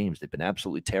last 10 games. They've been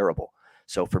absolutely terrible.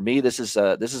 So for me, this is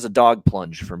a dog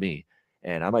plunge for me.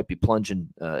 And I might be plunging.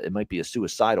 It might be a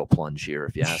suicidal plunge here,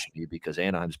 if you ask me, because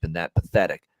Anaheim's been that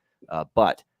pathetic.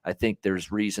 But I think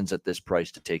there's reasons at this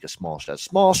price to take a small shot.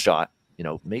 Small shot,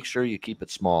 make sure you keep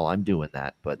it small. I'm doing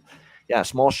that. But, yeah,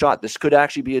 small shot. This could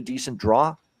actually be a decent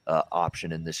draw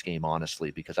option in this game,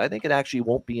 honestly, because I think it actually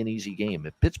won't be an easy game.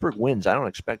 If Pittsburgh wins, I don't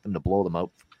expect them to blow them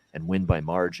out and win by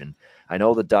margin. I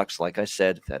know the Ducks, like I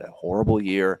said, had a horrible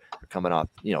year. They're coming off,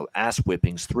 ass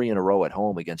whippings, 3 in a row at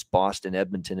home against Boston,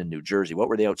 Edmonton, and New Jersey. What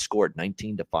were they outscored?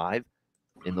 19-5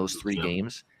 in those 3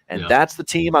 games. And that's the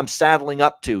team I'm saddling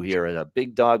up to here at a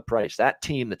big dog price. That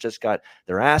team that just got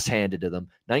their ass handed to them,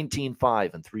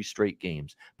 19-5 in 3 straight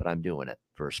games. But I'm doing it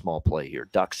for a small play here.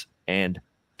 Ducks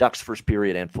first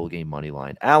period and full game money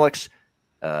line. Alex,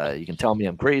 you can tell me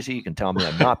I'm crazy. You can tell me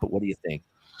I'm not. But what do you think?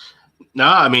 No,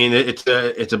 I mean it's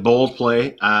a bold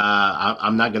play.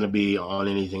 I'm not going to be on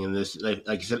anything in this. Like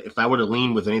I said, if I were to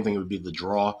lean with anything, it would be the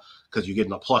draw, because you're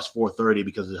getting a plus 430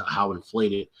 because of how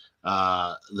inflated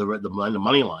the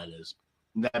money line is.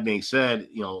 That being said,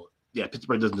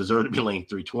 Pittsburgh doesn't deserve to be laying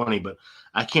 320, but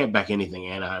I can't back anything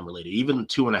Anaheim related. Even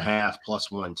 2.5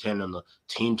 plus 110 on the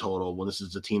team total, when this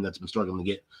is a team that's been struggling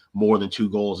to get more than 2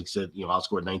 goals, except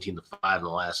outscored 19-5 in the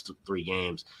last 3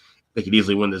 games. They could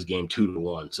easily win this game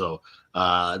 2-1. So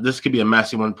this could be a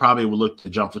messy one. Probably will look to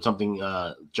jump for something,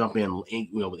 jump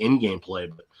in game play,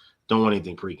 but don't want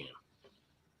anything pregame.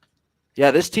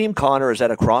 Yeah, this team, Connor, is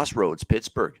at a crossroads.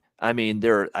 Pittsburgh. I mean,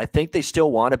 I think they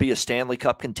still want to be a Stanley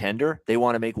Cup contender. They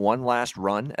want to make one last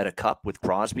run at a cup with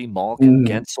Crosby, Malkin,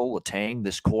 Gensel, Letang,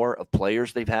 this core of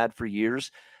players they've had for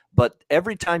years. But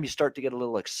every time you start to get a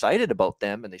little excited about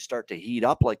them and they start to heat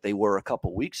up like they were a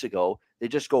couple weeks ago, they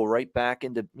just go right back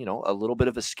into, a little bit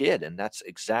of a skid. And that's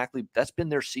been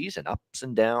their season, ups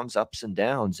and downs.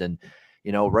 And,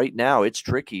 right now it's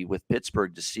tricky with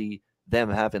Pittsburgh to see them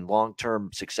having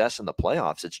long-term success in the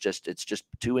playoffs. It's just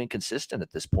too inconsistent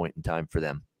at this point in time for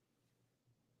them.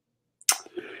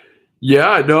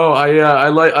 Yeah, no, I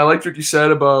liked what you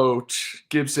said about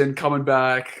Gibson coming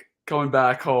back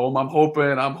home. I'm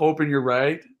hoping you're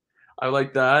right. I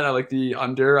like that. I like the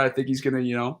under. I think he's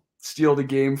gonna, steal the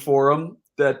game for him.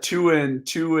 That 2 and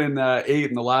 8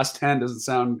 in the last 10 doesn't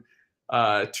sound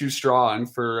too strong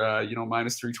for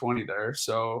minus 320 there.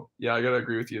 So yeah, I gotta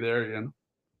agree with you there, Ian.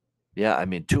 Yeah, I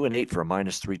mean 2 and 8 for a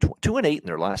minus 320. 2 and 8 in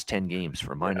their last 10 games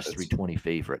for a minus 320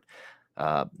 favorite.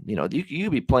 You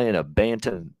could be playing a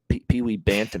bantam Pee Wee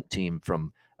bantam team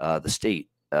from the state.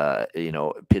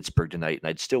 Pittsburgh tonight, and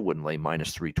I still wouldn't lay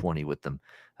minus 320 with them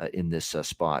in this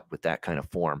spot with that kind of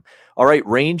form. All right,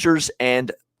 Rangers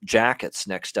and Jackets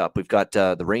next up. We've got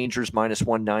the Rangers minus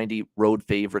 190, road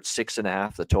favorite,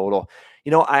 6.5 the total.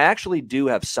 I actually do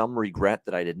have some regret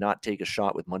that I did not take a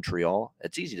shot with Montreal.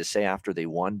 It's easy to say after they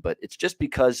won, but it's just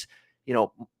because,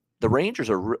 the Rangers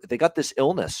they got this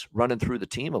illness running through the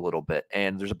team a little bit,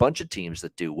 and there's a bunch of teams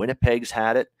that do. Winnipeg's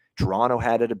had it. Toronto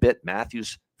had it a bit.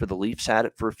 Matthews for the Leafs had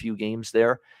it for a few games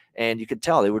there. And you could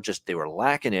tell they were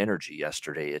lacking energy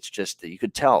yesterday. It's just that you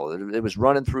could tell it was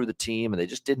running through the team, and they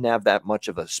just didn't have that much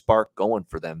of a spark going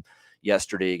for them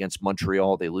yesterday against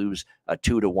Montreal. They lose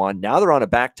 2-1. Now they're on a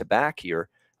back-to-back here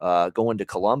going to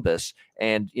Columbus.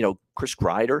 And, Chris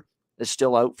Kreider is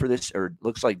still out for this, or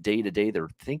looks like day-to-day they're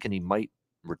thinking he might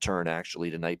return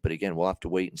actually tonight. But again, we'll have to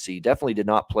wait and see. Definitely did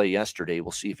not play yesterday.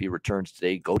 We'll see if he returns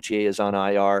today. Gauthier is on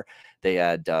IR. They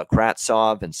had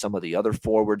Kratsov and some of the other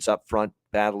forwards up front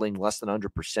battling less than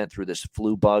 100% through this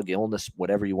flu bug, illness,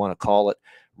 whatever you want to call it,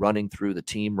 running through the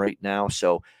team right now.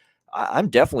 So I'm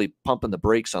definitely pumping the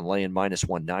brakes on laying minus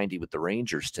 190 with the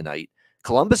Rangers tonight.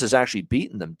 Columbus has actually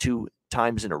beaten them 2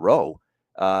 times in a row,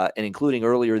 and including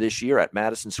earlier this year at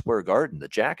Madison Square Garden. The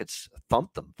Jackets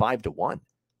thumped them 5-1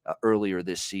 earlier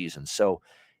this season. So,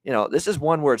 this is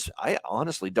one where I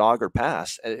honestly dog or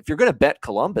pass. If you're going to bet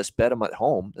Columbus, bet them at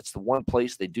home. That's the one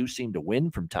place they do seem to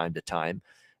win from time to time.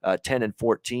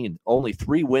 10-14, only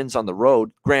 3 wins on the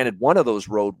road. Granted, one of those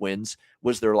road wins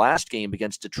was their last game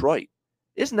against Detroit.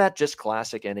 Isn't that just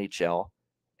classic NHL?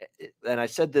 And I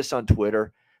said this on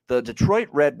Twitter. The Detroit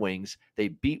Red Wings, they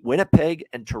beat Winnipeg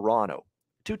and Toronto.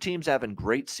 2 teams having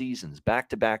great seasons,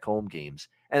 back-to-back home games.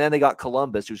 And then they got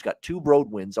Columbus, who's got 2 road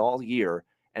wins all year,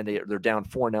 and they're down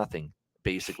 4-0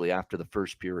 basically after the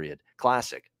first period.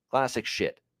 Classic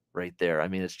shit right there. I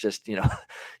mean, it's just,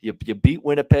 you beat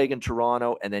Winnipeg and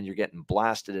Toronto, and then you're getting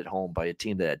blasted at home by a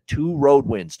team that had 2 road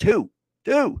wins, two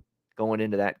going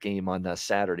into that game on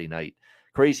Saturday night.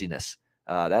 Craziness.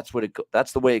 That's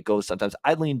the way it goes sometimes.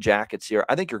 I lean Jackets here.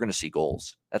 I think you're going to see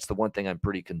goals. That's the one thing I'm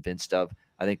pretty convinced of.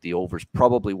 I think the over's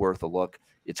probably worth a look.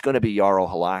 It's going to be Jarro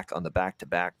Halak on the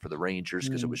back-to-back for the Rangers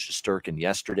because it was Shesterkin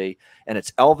yesterday. And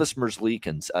it's Elvis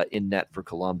Merzlikins in net for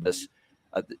Columbus.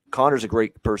 Connor's a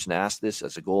great person to ask this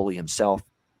as a goalie himself.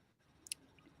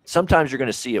 Sometimes you're going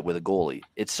to see it with a goalie.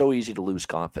 It's so easy to lose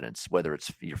confidence, whether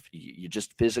it's you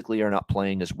just physically are not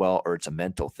playing as well or it's a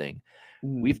mental thing.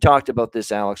 We've talked about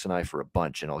this, Alex and I, for a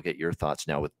bunch, and I'll get your thoughts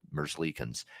now with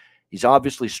Merzlikins. He's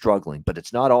obviously struggling, but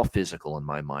it's not all physical in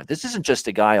my mind. This isn't just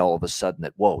a guy all of a sudden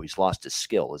that, he's lost his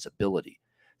skill, his ability.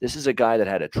 This is a guy that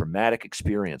had a traumatic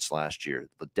experience last year,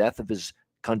 the death of his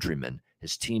countryman,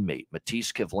 his teammate,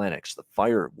 Matisse Kivlenieks, the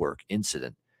firework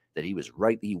incident that he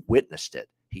witnessed it.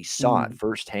 He saw it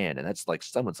firsthand, and that's like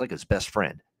someone's like his best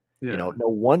friend. Yeah. No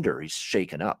wonder he's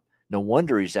shaken up. No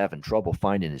wonder he's having trouble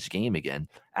finding his game again.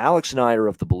 Alex and I are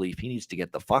of the belief he needs to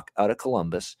get the fuck out of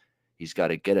Columbus. He's got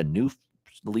to get a new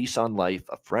lease on life,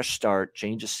 a fresh start,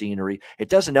 change of scenery. It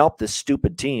doesn't help this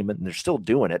stupid team, and they're still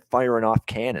doing it, firing off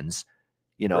cannons,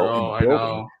 in the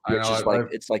building, which is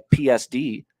it's like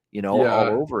PSD, all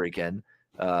over again,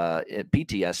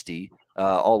 PTSD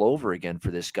all over again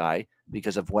for this guy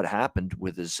because of what happened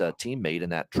with his teammate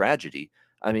in that tragedy.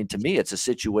 I mean, to me, it's a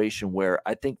situation where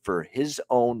I think for his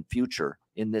own future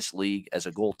in this league as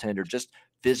a goaltender, just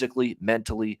physically,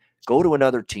 mentally, go to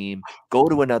another team, go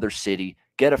to another city,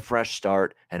 get a fresh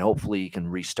start, and hopefully he can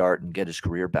restart and get his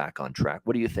career back on track.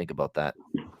 What do you think about that?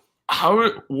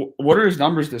 What are his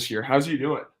numbers this year? How's he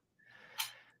doing?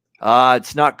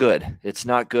 It's not good. It's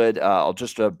not good. It's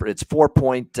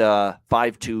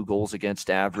 4.52 goals against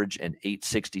average and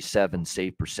 867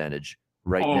 save percentage.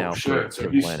 Now for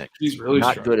Kivlenieks. He's really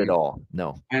not struggling. good at all.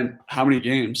 No. And how many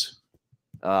games?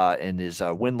 And his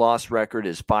win-loss record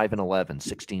is 5-11,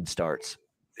 16 starts.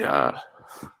 Yeah.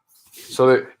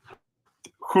 So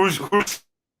who's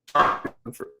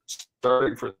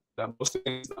starting for them most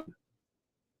games then?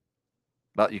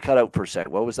 Well, you cut out for a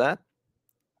second. What was that?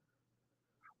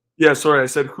 Yeah, sorry. I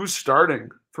said who's starting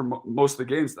for most of the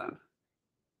games then?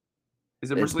 Is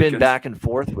it It's been back and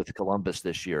forth with Columbus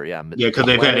this year. Yeah. Yeah, because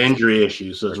they've had injury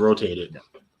issues, so it's rotated.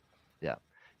 Yeah.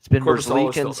 It's been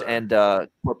Merzlikins and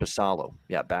Korpisalo.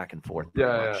 Yeah, back and forth.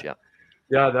 Yeah.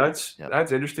 That's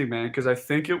interesting, man, because I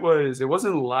think it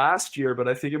wasn't last year, but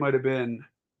I think it might have been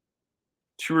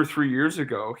 2 or 3 years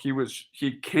ago.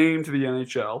 He came to the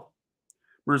NHL,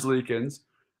 Merzlikins.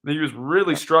 I think he was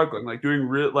really struggling,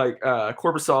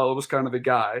 Korpisalo was kind of the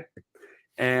guy.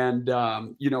 And,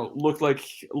 looked like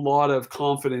a lot of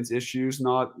confidence issues,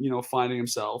 not, finding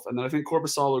himself. And then I think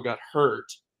Korpisalo got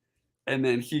hurt. And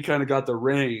then he kind of got the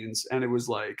reins. And it was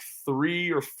like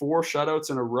 3 or 4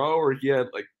 shutouts in a row, or he had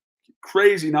like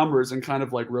crazy numbers and kind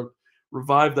of like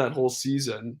revived that whole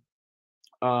season.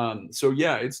 So,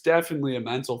 yeah, it's definitely a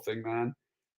mental thing, man.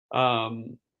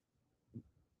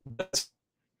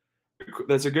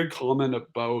 That's a good comment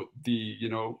about the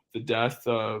death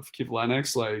of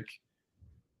Kivlenieks. Like,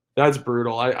 that's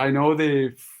brutal. I know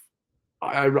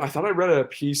I thought I read a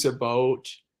piece about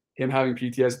him having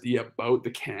PTSD about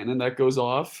the cannon that goes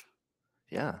off.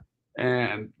 Yeah.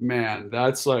 And man,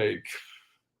 that's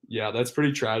that's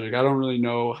pretty tragic. I don't really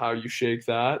know how you shake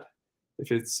that.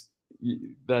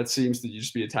 That seems to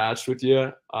just be attached with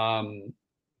you.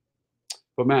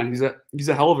 But man, he's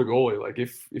a hell of a goalie. Like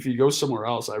if he goes somewhere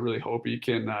else, I really hope he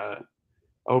can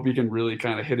really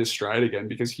kind of hit his stride again,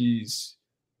 because he's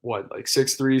what, like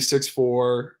 6'3",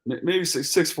 6'4", maybe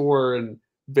 6'4", and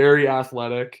very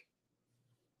athletic,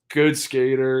 good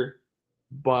skater.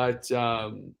 But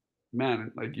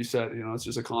man, like you said, it's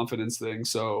just a confidence thing.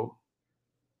 So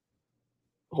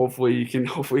hopefully he can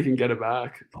get it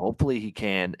back. Hopefully he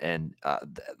can, and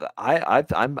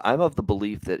I'm of the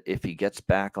belief that if he gets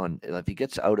if he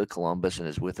gets out of Columbus and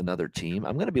is with another team,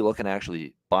 I'm going to be looking to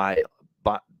actually buy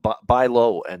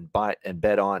low and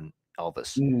bet on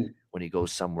Elvis when he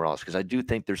goes somewhere else, because I do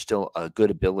think there's still a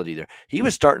good ability there. He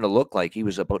was starting to look like he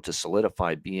was about to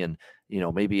solidify being,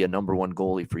 maybe a number one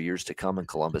goalie for years to come in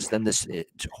Columbus. Then this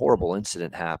horrible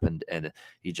incident happened, and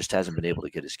he just hasn't been able to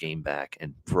get his game back,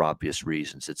 and for obvious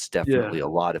reasons. It's definitely a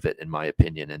lot of it, in my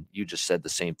opinion. And you just said the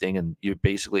same thing, and you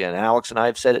basically, and Alex and I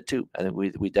have said it too. I think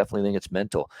we definitely think it's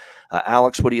mental.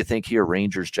 Alex, what do you think here?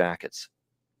 Rangers Jackets.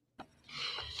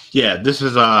 Yeah, this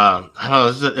is I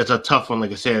don't know, it's a tough one.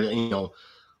 Like I said,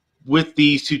 with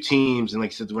these two teams, and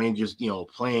like I said, the Rangers,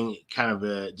 playing kind of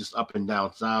a just up and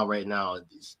down style right now,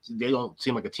 they don't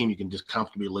seem like a team you can just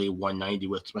comfortably lay 190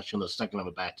 with, especially in the second of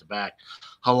a back-to-back.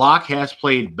 Halak has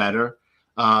played better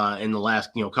in the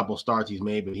last couple of starts he's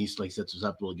made, but he's, like I said,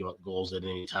 susceptible to give up goals at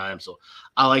any time. So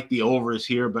I like the overs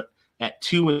here, but at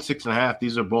 2 and 6.5,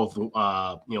 these are both ones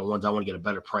I want to get a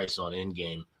better price on in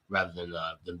game rather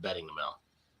than betting them out.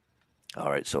 All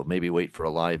right, so maybe wait for a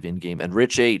live in-game. And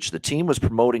Rich H., the team was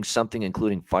promoting something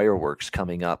including fireworks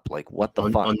coming up. Like, what the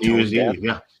fuck? On New Year's Eve,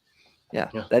 yeah,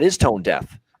 that is tone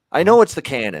deaf. I know it's the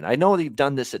canon. I know they've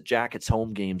done this at Jackets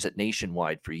home games at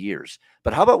Nationwide for years.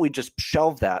 But how about we just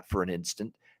shelve that for an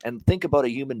instant and think about a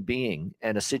human being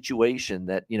and a situation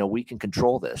that, we can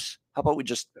control this? How about we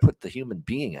just put the human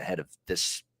being ahead of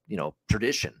this,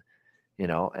 tradition,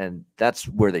 and that's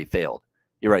where they failed.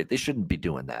 You're right. They shouldn't be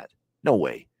doing that. No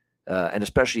way. And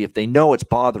especially if they know it's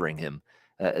bothering him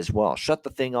as well. Shut the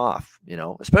thing off,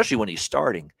 especially when he's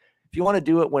starting. If you want to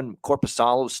do it when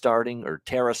Korpisalo's starting or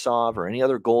Tarasov or any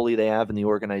other goalie they have in the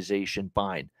organization,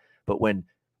 fine. But when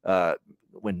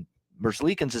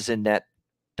Merzlikins is in net,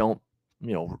 don't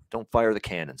fire the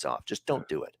cannons off. Just don't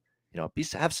do it.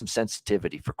 Have some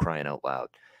sensitivity, for crying out loud.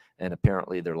 And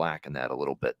apparently they're lacking that a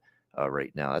little bit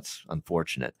right now. That's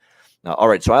unfortunate. All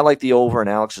right, so I like the over, and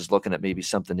Alex is looking at maybe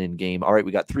something in game. All right,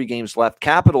 we got 3 games left.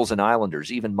 Capitals and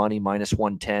Islanders, even money,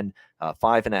 -110,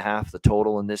 5.5 the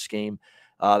total in this game.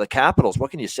 The Capitals,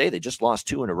 what can you say? They just lost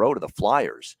 2 in a row to the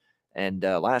Flyers. And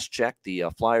last check, the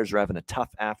Flyers are having a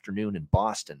tough afternoon in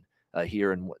Boston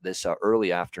here in this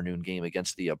early afternoon game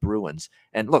against the Bruins.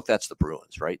 And look, that's the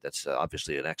Bruins, right? That's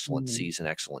obviously an excellent season,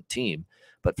 excellent team.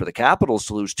 But for the Capitals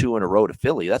to lose 2 in a row to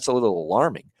Philly, that's a little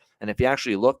alarming. And if you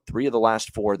actually look, 3 of the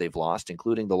last 4 they've lost,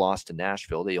 including the loss to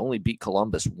Nashville. They only beat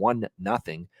Columbus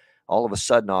 1-0. All of a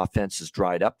sudden, offense has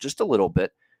dried up just a little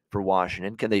bit for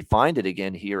Washington. Can they find it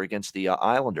again here against the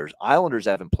Islanders? Islanders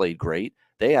haven't played great.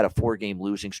 They had a 4-game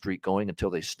losing streak going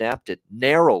until they snapped it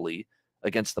narrowly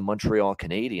against the Montreal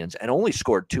Canadiens and only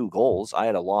scored 2 goals. I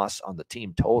had a loss on the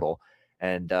team total.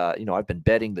 And, I've been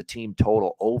betting the team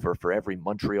total over for every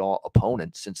Montreal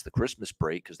opponent since the Christmas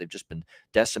break because they've just been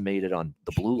decimated on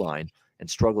the blue line and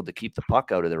struggled to keep the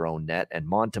puck out of their own net. And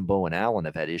Montembeault and Allen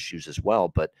have had issues as well.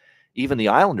 But even the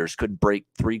Islanders couldn't break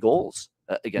 3 goals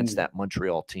against that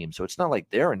Montreal team. So it's not like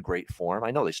they're in great form. I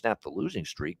know they snapped the losing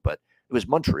streak, but it was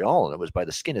Montreal, and it was by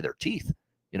the skin of their teeth,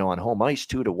 on home ice,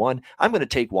 2-1. I'm going to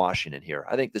take Washington here.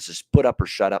 I think this is put up or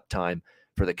shut up time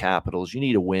for the Capitals. You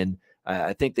need a win.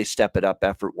 I think they step it up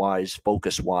effort-wise,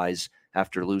 focus-wise,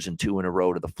 after losing 2 in a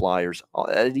row to the Flyers.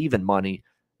 At even money,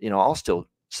 I'll still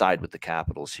side with the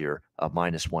Capitals here,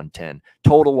 -110.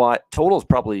 Total is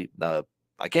probably,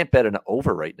 I can't bet an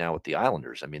over right now with the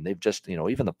Islanders. I mean, they've just,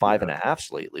 even the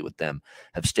 5.5s lately with them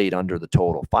have stayed under the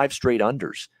total. 5 straight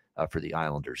unders for the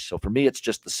Islanders. So for me, it's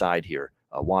just the side here,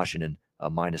 Washington,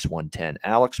 -110.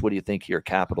 Alex, what do you think here,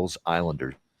 Capitals,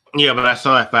 Islanders? Yeah, but I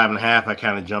saw that 5.5. I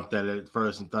kind of jumped at it at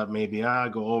first and thought maybe I'll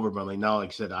go over. But now, like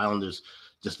I said, the Islanders,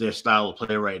 just their style of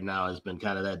play right now has been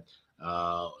kind of that,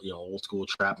 old school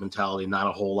trap mentality. Not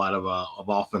a whole lot of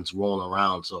offense rolling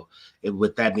around. So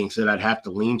with that being said, I'd have to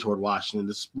lean toward Washington.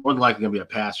 This is more than likely going to be a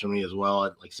pass for me as well.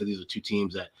 Like I said, these are 2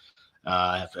 teams that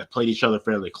have played each other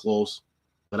fairly close.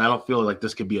 But I don't feel like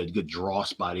this could be a good draw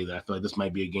spot either. I feel like this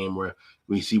might be a game where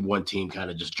we see one team kind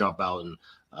of just jump out and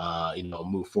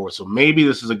move forward. So maybe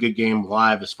this is a good game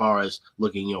live as far as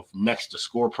looking, next to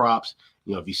score props.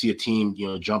 If you see a team,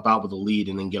 jump out with a lead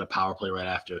and then get a power play right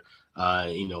after,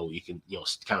 you can,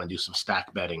 kind of do some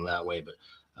stack betting that way. But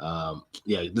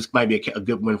this might be a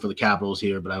good win for the Capitals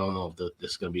here, but I don't know if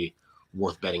this is going to be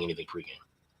worth betting anything pregame.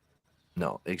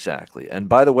 No, exactly. And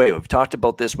by the way, we've talked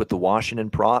about this with the Washington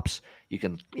props. You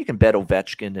can bet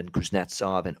Ovechkin and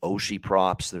Kuznetsov and Oshie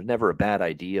props. They're never a bad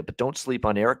idea, but don't sleep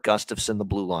on Eric Gustafson, the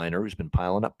blue liner, who's been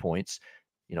piling up points.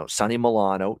 Sonny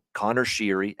Milano, Connor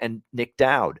Sheary, and Nick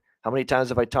Dowd. How many times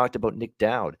have I talked about Nick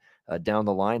Dowd down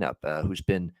the lineup, who's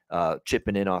been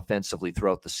chipping in offensively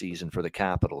throughout the season for the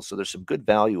Capitals? So there's some good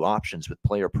value options with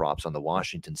player props on the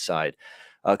Washington side.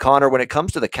 Connor, when it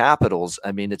comes to the Capitals,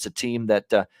 I mean, it's a team that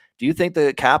do you think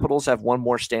the Capitals have one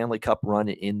more Stanley Cup run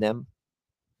in them?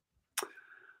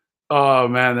 Oh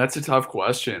man, that's a tough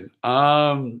question.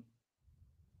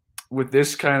 With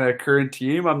this kind of current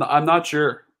team, I'm not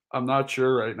sure. I'm not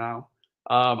sure right now.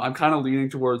 I'm kind of leaning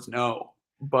towards no,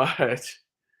 but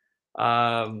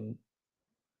you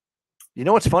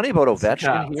know what's funny about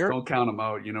Ovechkin here? Don't count them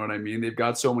out. You know what I mean? They've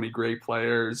got so many great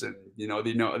players, and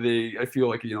I feel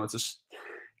like it's just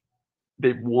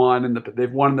they've won in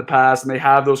the past, and they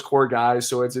have those core guys.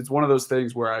 So it's one of those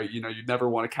things where you'd never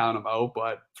want to count them out.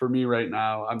 But for me right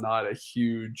now, I'm not a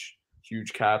huge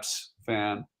Caps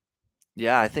fan.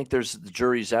 Yeah, I think the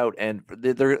jury's out, and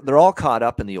they're all caught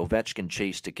up in the Ovechkin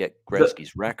chase to get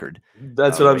Gretzky's record.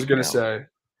 That's what I was going to say.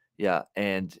 Yeah,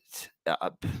 and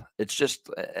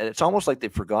it's almost like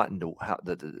they've forgotten how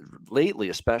lately,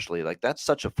 especially, like that's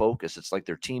such a focus. It's like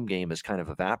their team game has kind of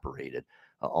evaporated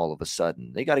all of a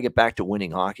sudden. They got to get back to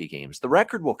winning hockey games. The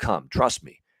record will come, trust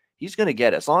me. He's going to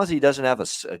get it. As long as he doesn't have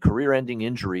a career-ending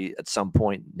injury at some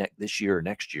point this year or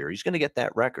next year, he's going to get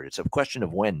that record. It's a question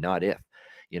of when, not if.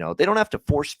 They don't have to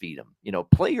force feed him.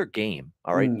 Play your game.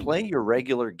 All right. Play your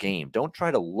regular game. Don't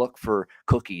try to look for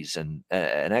cookies and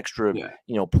an extra,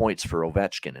 points for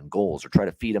Ovechkin and goals, or try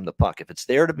to feed him the puck. If it's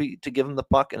there to give him the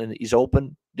puck and he's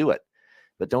open, do it.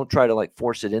 But don't try to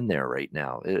force it in there right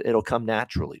now. It'll come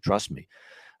naturally. Trust me,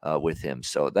 with him.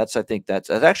 So I think that's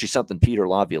actually something Peter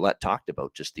Laviolette talked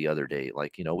about just the other day.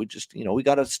 We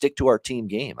got to stick to our team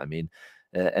game. I mean,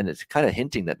 and it's kind of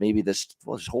hinting that maybe this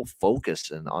whole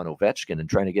focus on Ovechkin and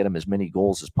trying to get him as many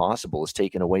goals as possible is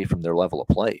taken away from their level of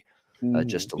play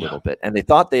just a little bit. And they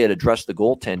thought they had addressed the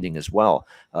goaltending as well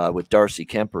with Darcy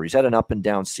Kemper. He's had an up and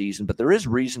down season, but there is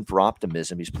reason for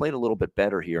optimism. He's played a little bit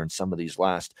better here in some of these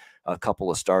last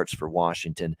couple of starts for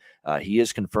Washington. He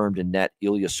is confirmed in net.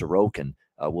 Ilya Sorokin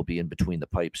will be in between the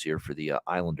pipes here for the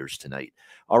Islanders tonight.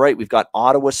 All right, we've got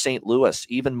Ottawa, St. Louis,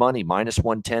 even money,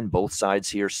 -110, both sides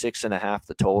here, 6.5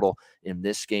 the total in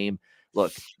this game.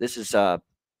 Look, this is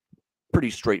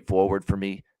pretty straightforward for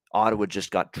me. Ottawa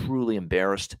just got truly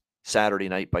embarrassed Saturday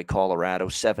night by Colorado,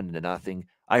 7-0.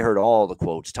 I heard all the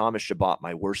quotes. Thomas Chabot,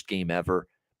 my worst game ever.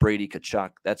 Brady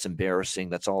Tkachuk, that's embarrassing.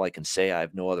 That's all I can say. I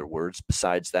have no other words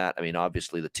besides that. I mean,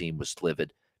 obviously the team was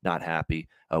livid, not happy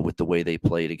with the way they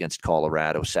played against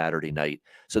Colorado Saturday night.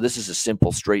 So this is a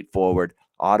simple, straightforward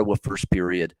Ottawa first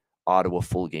period, Ottawa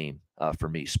full game for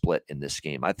me, split in this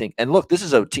game. I think, and look, this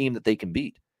is a team that they can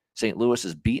beat. St. Louis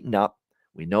is beaten up.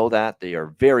 We know that. They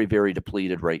are very, very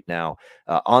depleted right now.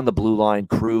 On the blue line,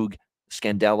 Krug,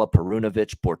 Scandella,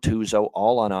 Perunovic, Bortuzzo,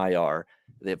 all on IR.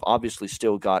 They've obviously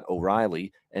still got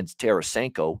O'Reilly and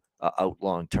Tarasenko out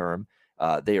long term.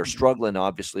 They are struggling,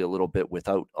 obviously, a little bit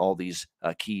without all these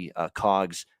key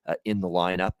cogs in the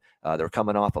lineup. They're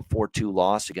coming off a 4-2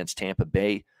 loss against Tampa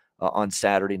Bay on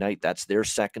Saturday night. That's their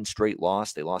second straight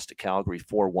loss. They lost to Calgary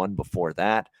 4-1 before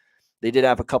that. They did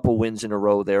have a couple wins in a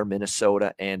row there,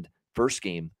 Minnesota, and first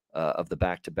game of the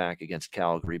back-to-back against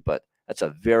Calgary. But that's a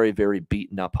very, very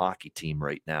beaten-up hockey team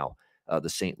right now, the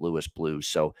St. Louis Blues.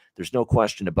 So there's no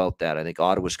question about that. I think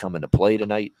Ottawa's coming to play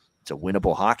tonight. It's a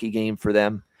winnable hockey game for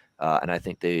them. And I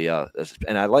think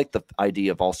and I like the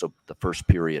idea of also the first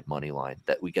period money line,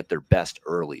 that we get their best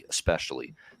early,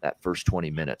 especially that first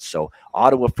 20 minutes. So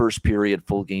Ottawa first period,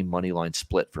 full game money line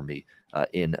split for me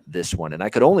in this one. And I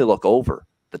could only look over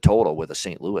the total with a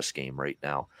St. Louis game right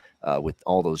now with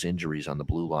all those injuries on the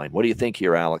blue line. What do you think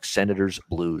here, Alex? Senators,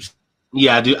 Blues?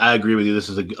 Yeah, I do. I agree with you. This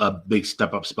is a big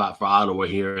step up spot for Ottawa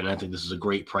here, and I think this is a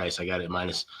great price. I got it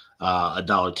minus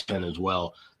 $1.10 as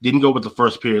well. Didn't go with the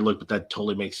first period look, but that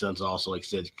totally makes sense. Also, like I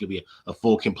said, it could be a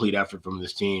full, complete effort from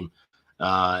this team.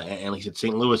 And like I said,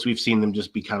 St. Louis, we've seen them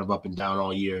just be kind of up and down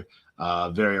all year,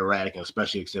 very erratic, and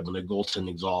especially except when their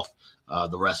goaltending's off,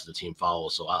 the rest of the team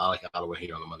follows. So I like Ottawa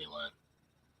here on the money line.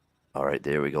 All right,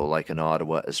 there we go, like an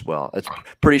Ottawa as well. It's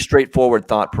pretty straightforward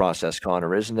thought process,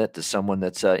 Connor, isn't it? To someone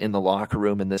that's in the locker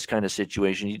room in this kind of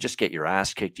situation, you just get your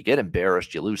ass kicked, you get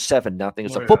embarrassed, you lose 7-0.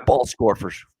 It's a football score, for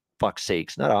fuck's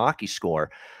sakes, not a hockey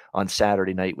score on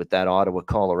Saturday night with that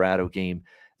Ottawa-Colorado game.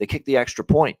 They kicked the extra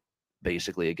point,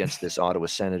 basically, against this Ottawa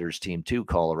Senators team too,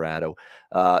 Colorado.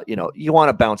 You want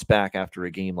to bounce back after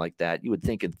a game like that. You would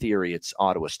think, in theory, it's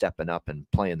Ottawa stepping up and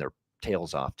playing their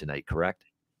tails off tonight, correct?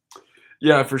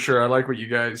 Yeah, for sure. I like what you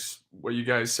guys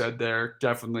said there.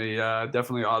 Definitely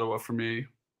Ottawa for me.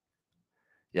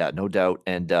 Yeah, no doubt.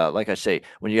 And like I say,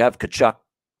 when you have Kachuk,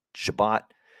 Shabbat,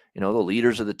 the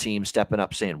leaders of the team stepping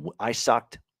up saying, I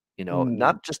sucked,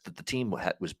 not just that the team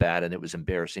was bad and it was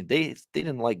embarrassing. They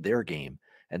didn't like their game,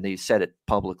 and they said it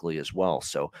publicly as well.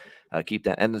 So keep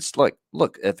that. And it's like,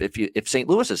 look, if St.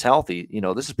 Louis is healthy,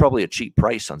 this is probably a cheap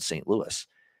price on St. Louis,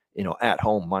 at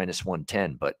home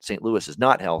 -110. But St. Louis is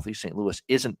not healthy. St. Louis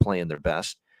isn't playing their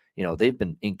best. They've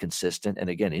been inconsistent. And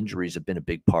again, injuries have been a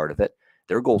big part of it.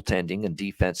 Their goaltending and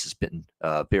defense has been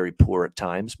very poor at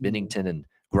times. Binnington and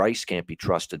Greiss can't be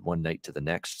trusted one night to the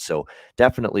next. So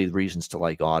definitely reasons to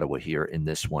like Ottawa here in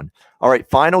this one. All right,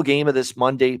 final game of this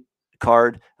Monday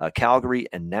card, Calgary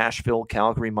and Nashville.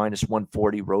 Calgary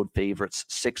 -140, road favorites,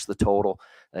 6 the total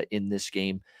in this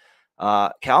game.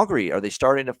 Calgary, are they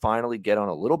starting to finally get on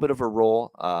a little bit of a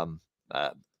roll?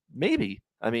 Maybe.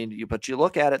 I mean, but you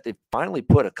look at it, they've finally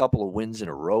put a couple of wins in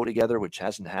a row together, which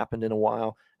hasn't happened in a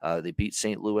while. They beat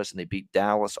St. Louis and they beat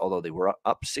Dallas, although they were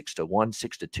up 6-1,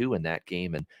 6-2 in that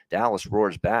game. And Dallas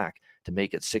roars back to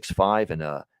make it 6-5 and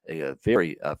a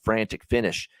very frantic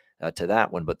finish to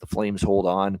that one. But the Flames hold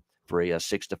on for a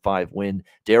 6-5 win.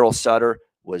 Daryl Sutter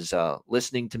was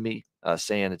listening to me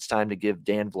saying it's time to give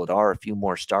Dan Vladar a few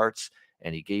more starts.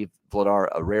 And he gave Vladar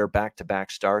a rare back-to-back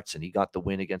starts, and he got the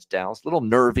win against Dallas. A little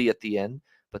nervy at the end,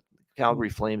 but Calgary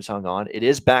Flames hung on. It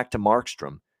is back to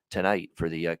Markstrom tonight for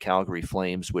the Calgary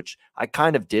Flames, which I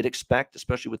kind of did expect,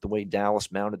 especially with the way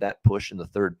Dallas mounted that push in the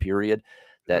third period.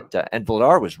 And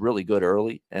Vladar was really good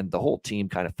early, and the whole team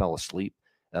kind of fell asleep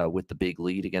with the big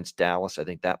lead against Dallas. I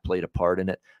think that played a part in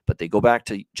it. But they go back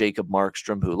to Jacob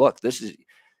Markstrom, who, look,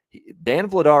 Dan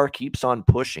Vladar keeps on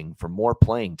pushing for more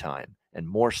playing time and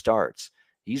more starts.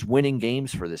 He's winning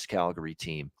games for this Calgary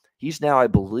team. He's now, I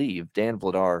believe, Dan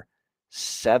Vladar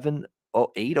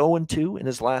 8-0-2 in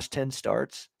his last 10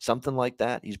 starts, something like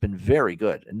that. He's been very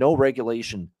good. No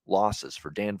regulation losses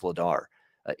for Dan Vladar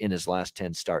in his last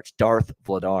 10 starts. Darth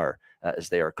Vladar, as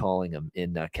they are calling him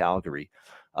in Calgary.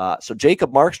 So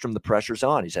Jacob Markstrom, the pressure's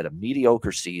on. He's had a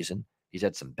mediocre season. He's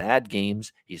had some bad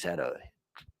games. He's had a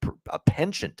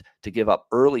penchant to give up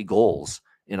early goals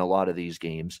in a lot of these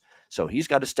games. So he's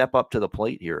got to step up to the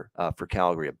plate here for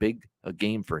Calgary. A big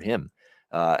game for him.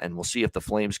 And we'll see if the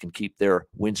Flames can keep their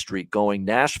win streak going.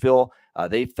 Nashville,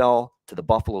 they fell to the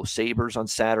Buffalo Sabres on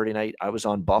Saturday night. I was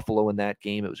on Buffalo in that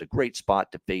game. It was a great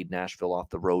spot to fade Nashville off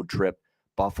the road trip.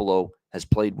 Buffalo has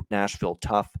played Nashville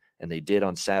tough, and they did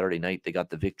on Saturday night. They got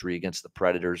the victory against the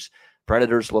Predators.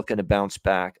 Predators looking to bounce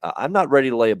back. I'm not ready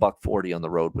to lay $140 on the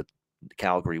road with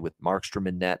Calgary with Markstrom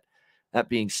in net. That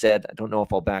being said, I don't know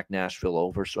if I'll back Nashville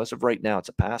over. So as of right now, it's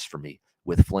a pass for me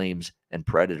with Flames and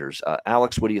Predators.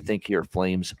 Alex, what do you think here?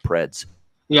 Flames, Preds.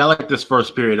 Yeah, I like this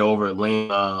first period over laying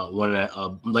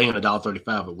 $1.35 at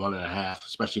 1.5,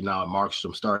 especially now at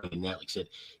Markstrom starting in net. Like I said,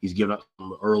 he's given up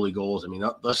some early goals. I mean,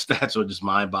 the stats are just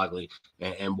mind-boggling.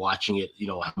 And watching it,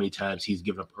 how many times he's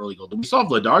given up early goals. We saw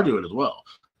Vladar do it as well.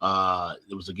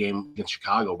 There was a game against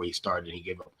Chicago where he started and he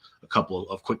gave up a couple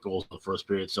of quick goals in the first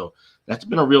period. So that's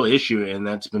been a real issue, and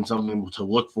that's been something to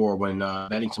look for when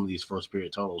betting some of these first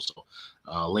period totals. So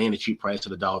laying a cheap price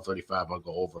at $1.35, I'll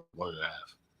go over 1.5.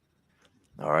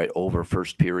 All right, over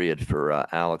first period for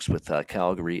Alex with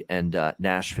Calgary and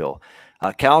Nashville.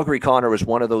 Calgary, Connor, was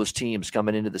one of those teams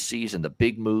coming into the season, the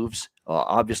big moves.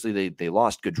 Obviously, they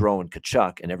lost Gaudreau and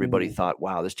Tkachuk, and everybody thought,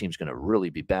 wow, this team's going to really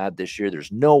be bad this year.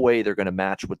 There's no way they're going to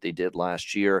match what they did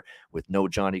last year with no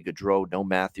Johnny Gaudreau, no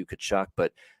Matthew Tkachuk.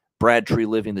 But Brad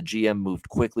Treliving, the GM, moved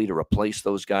quickly to replace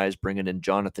those guys, bringing in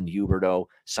Jonathan Huberdeau,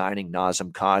 signing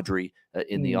Nazem Kadri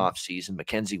in the offseason,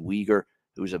 Mackenzie Weegar,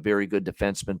 who's a very good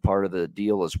defenseman, part of the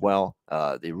deal as well.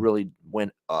 They really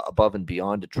went above and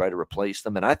beyond to try to replace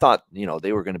them. And I thought,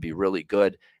 they were going to be really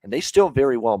good, and they still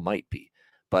very well might be.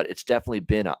 But it's definitely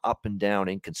been an up and down,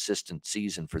 inconsistent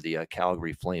season for the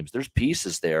Calgary Flames. There's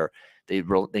pieces there.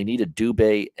 They needed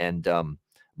Dubé and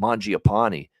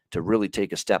Mangiapane to really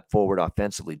take a step forward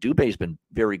offensively. Dubé's been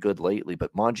very good lately,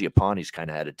 but Mangiapane's kind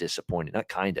of had a disappointing,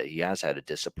 he has had a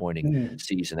disappointing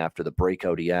season after the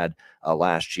breakout he had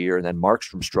last year. And then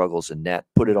Markstrom struggles in net,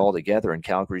 put it all together, and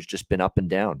Calgary's just been up and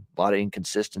down. A lot of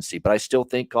inconsistency. But I still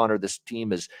think, Connor, this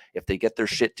team is, if they get their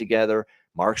shit together,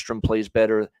 Markstrom plays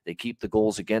better, they keep the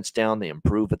goals against down, they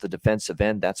improve at the defensive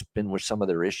end. That's been where some of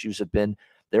their issues have been.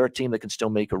 They're a team that can still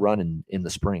make a run in the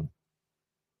spring.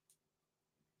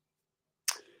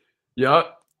 Yeah.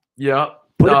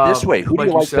 Put it this way: who do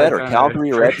you like better,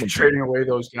 Calgary or Edmonton? Trading away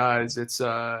those guys, it's.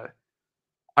 I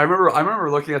remember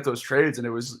looking at those trades, and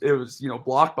it was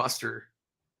blockbuster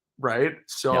right?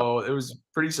 So it was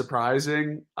pretty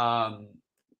surprising.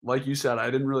 Like you said,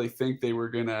 I didn't really think they were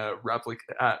gonna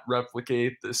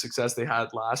replicate the success they had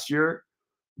last year,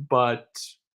 but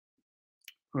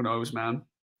who knows, man.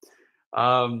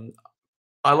 Um,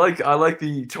 I like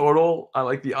the total. I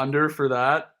like the under for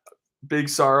that. Big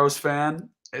Saros fan.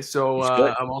 So He's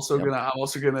good. I'm also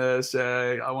gonna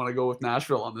say I want to go with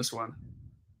Nashville on this one.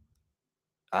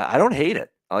 I don't hate it.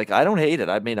 Like, I don't hate it.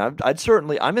 I mean, I'd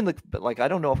certainly, I'm in the, like, I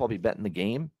don't know if I'll be betting the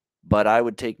game, but I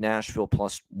would take Nashville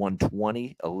plus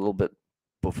 120 a little bit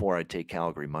before I take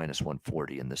Calgary minus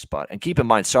 140 in this spot. And keep in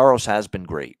mind, Saros has been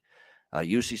great.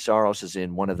 UC Saros is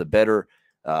in one of the better,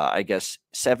 I guess,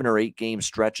 7 or 8 game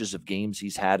stretches of games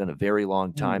he's had in a very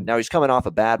long time. Now, he's coming off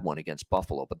a bad one against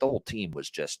Buffalo, but the whole team was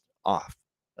just off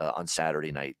on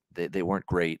Saturday night. They weren't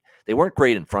great. They weren't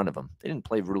great in front of him. They didn't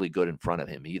play really good in front of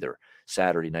him either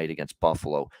Saturday night against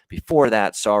Buffalo. Before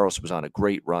that, Saros was on a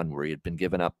great run where he had been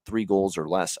giving up 3 goals or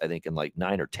less, I think, in like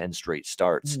 9 or 10 straight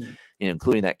starts,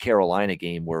 including that Carolina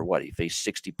game where he faced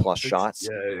 60-plus shots.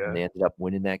 And they ended up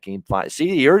winning that game 5.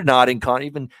 See, you're nodding, Con.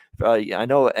 Even I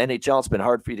know NHL, it's been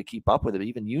hard for you to keep up with it.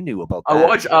 Even you knew about that.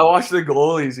 I watch the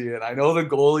goalies, Ian. I know the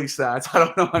goalie stats. I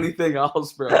don't know anything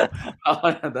else, bro.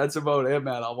 That's about it,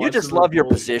 man. You just love your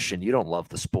position. You don't love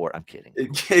the sport. I'm kidding.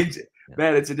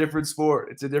 Man, it's a different sport.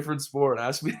 It's a different sport.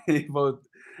 Ask me about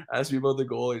the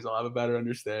goalies. I'll have a better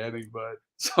understanding. But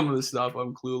some of the stuff,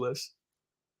 I'm clueless.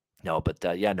 No, but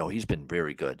he's been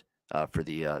very good for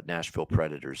the Nashville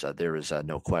Predators. There is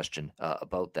no question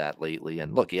about that lately.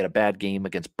 And look, he had a bad game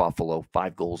against Buffalo,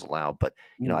 5 goals allowed. But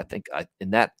I think in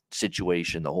that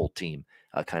situation, the whole team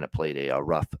kind of played a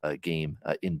rough game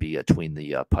in between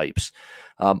the pipes.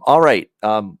 All right,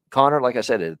 Connor. Like I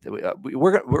said,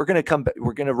 we're going to come.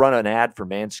 We're going to run an ad for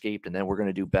Manscaped, and then we're going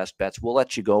to do best bets. We'll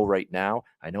let you go right now.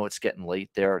 I know it's getting late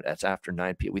there. That's after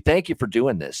 9 p.m. We thank you for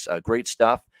doing this. Great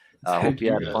stuff. Hope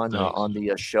you had fun on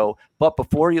the show. But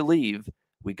before you leave,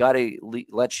 we got to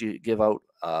let you give out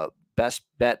best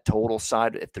bet total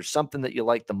side. If there's something that you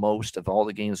like the most of all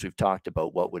the games we've talked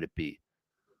about, what would it be?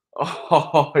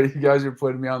 Oh, you guys are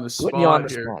putting me on the spot. Putting you on the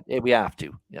spot. Yeah, we have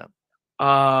to. Yeah.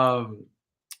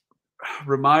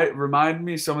 Remind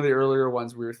me some of the earlier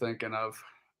ones we were thinking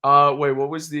of. Wait, what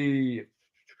was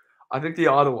I think the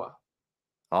Ottawa.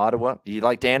 Ottawa. You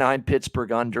liked Anaheim,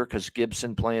 Pittsburgh under because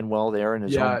Gibson playing well there in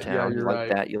his hometown. Yeah, you like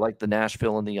that. You like the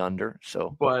Nashville and the under.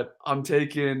 So, but I'm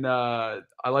taking. I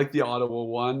like the Ottawa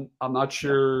one. I'm not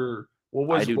sure what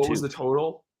was the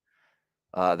total.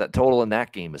 That total in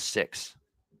that game is 6.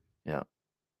 Yeah.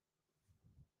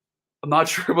 I'm not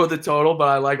sure about the total, but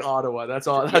I like Ottawa. That's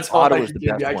all. That's all I can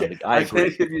give you. I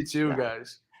can't give you 2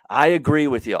 guys. I agree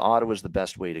with you. Ottawa's the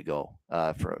best way to go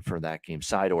for that game,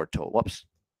 side or total. Whoops.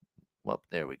 Well,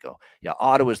 there we go. Yeah,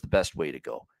 Ottawa's the best way to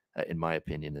go, in my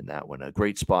opinion, in that one. A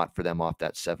great spot for them off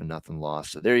that 7-0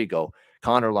 loss. So there you go.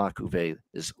 Connor LaCouvee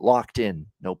is locked in,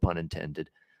 no pun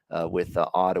intended, with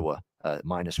Ottawa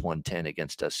minus 110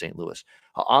 against St. Louis.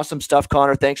 Awesome stuff,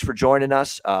 Connor. Thanks for joining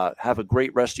us. Have a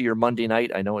great rest of your Monday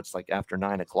night. I know it's like after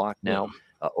 9 o'clock now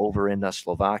over in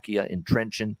Slovakia, in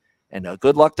Trenčín. And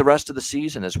good luck the rest of the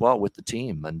season as well with the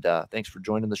team. And thanks for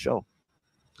joining the show.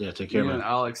 Yeah, take care, man.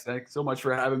 Alex, thanks so much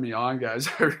for having me on, guys.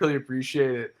 I really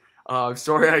appreciate it.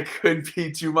 Sorry I couldn't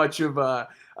be too much of a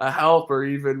help or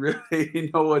even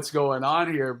really know what's going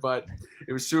on here, but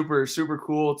it was super, super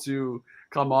cool to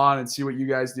come on and see what you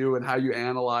guys do and how you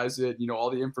analyze it, all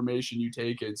the information you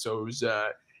take in. So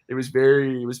it was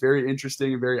very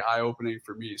interesting and very eye-opening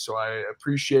for me. So I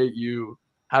appreciate you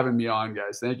having me on,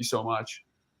 guys. Thank you so much.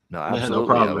 No, absolutely. No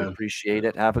problem, man. Appreciate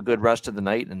it. Have a good rest of the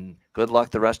night and good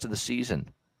luck the rest of the season.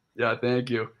 Yeah, thank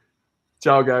you.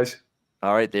 Ciao, guys.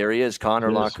 All right, there he is,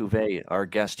 Connor LaCouvee, our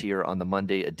guest here on the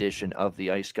Monday edition of the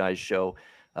Ice Guys show.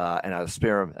 And I'll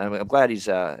spare him. I'm glad he's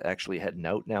actually heading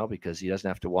out now because he doesn't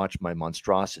have to watch my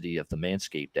monstrosity of the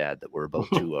Manscaped ad that we're about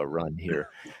to run here.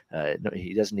 No,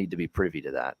 he doesn't need to be privy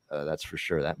to that. That's for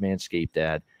sure. That Manscaped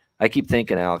ad. I keep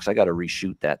thinking, Alex, I got to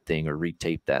reshoot that thing or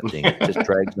retape that thing. It just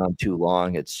drags on too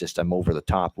long. It's just I'm over the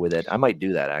top with it. I might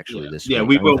do that actually this week. Yeah,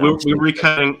 we will. We're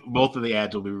recutting. Both of the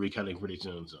ads will be recutting pretty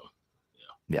soon. So,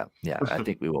 yeah, I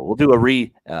think we will. We'll do a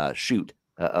reshoot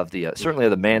of the certainly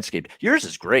of the Manscaped. Yours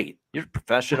is great. You're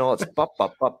professional. It's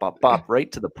pop,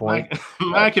 right to the point.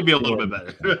 Mine could be a little bit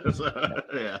better. So,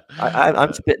 yeah,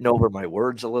 I'm spitting over my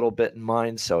words a little bit in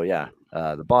mine. So yeah,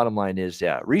 the bottom line is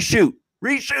reshoot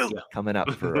coming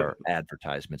up for our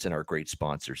advertisements and our great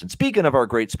sponsors. And speaking of our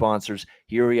great sponsors,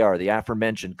 here we are, the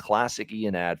aforementioned classic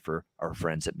Ian ad for our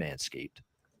friends at Manscaped.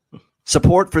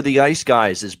 Support for the Ice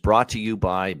Guys is brought to you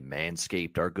by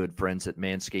Manscaped, our good friends at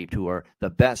Manscaped, who are the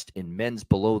best in men's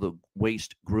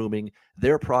below-the-waist grooming.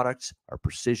 Their products are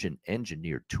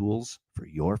precision-engineered tools for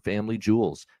your family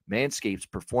jewels. Manscaped's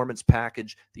Performance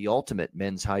Package, the ultimate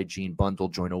men's hygiene bundle.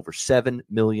 Join over 7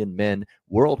 million men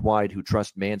worldwide who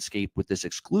trust Manscaped with this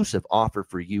exclusive offer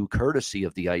for you, courtesy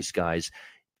of the Ice Guys.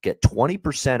 Get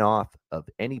 20% off of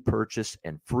any purchase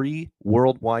and free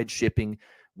worldwide shipping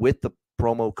with the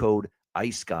promo code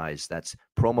Ice Guys. That's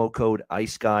promo code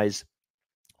Ice Guys,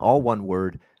 all one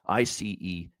word,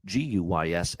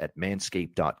 ICEGUYS at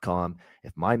manscaped.com.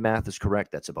 If my math is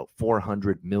correct, that's about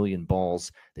 400 million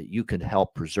balls that you can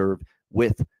help preserve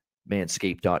with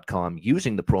manscaped.com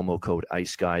using the promo code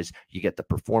Ice Guys. You get the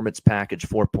Performance Package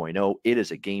 4.0. It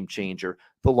is a game changer.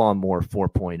 The Lawnmower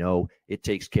 4.0. It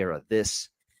takes care of this,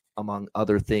 among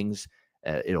other things.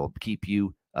 It'll keep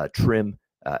you trim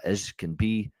as can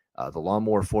be. The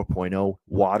Lawnmower 4.0,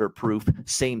 waterproof.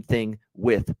 Same thing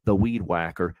with the Weed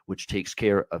Whacker, which takes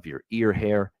care of your ear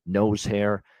hair, nose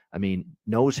hair. I mean,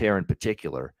 nose hair in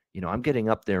particular. You know, I'm getting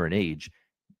up there in age,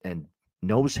 and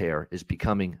nose hair is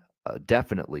becoming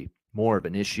definitely more of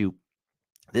an issue.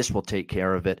 This will take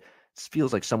care of it. It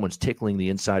feels like someone's tickling the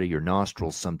inside of your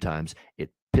nostrils sometimes.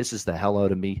 It pisses the hell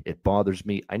out of me. It bothers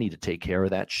me. I need to take care of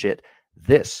that shit.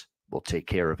 This will take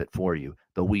care of it for you.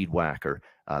 The Weed Whacker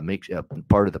makes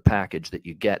part of the package that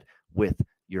you get with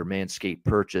your Manscaped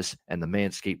purchase and the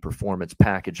Manscaped Performance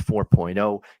Package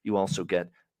 4.0. You also get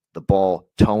the ball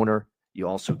toner. You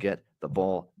also get the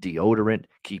ball deodorant,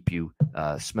 keep you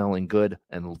smelling good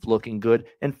and looking good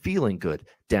and feeling good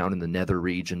down in the nether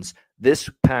regions. This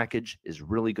package is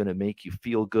really going to make you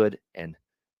feel good and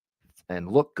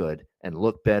look good and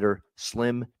look better,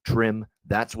 slim, trim.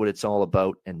 That's what it's all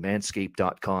about. And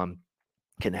manscaped.com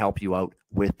can help you out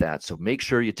with that. So make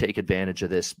sure you take advantage of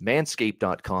this.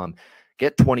 Manscaped.com.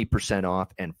 Get 20%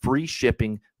 off and free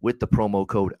shipping with the promo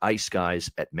code IceGuys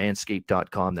at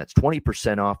manscaped.com. That's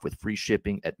 20% off with free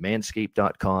shipping at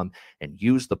manscaped.com, and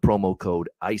use the promo code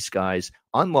IceGuys.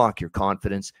 Unlock your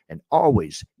confidence and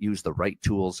always use the right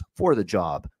tools for the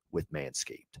job with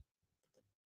Manscaped.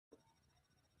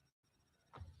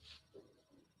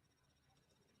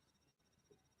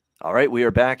 All right, we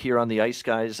are back here on the Ice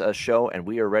Guys show, and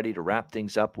we are ready to wrap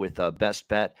things up with Best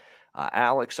Bet.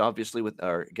 Alex, obviously, with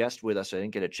our guest with us, I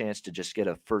didn't get a chance to just get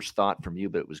a first thought from you,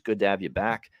 but it was good to have you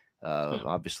back.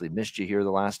 Obviously, missed you here the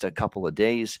last couple of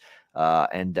days. Yeah,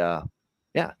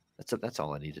 that's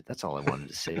all I needed. That's all I wanted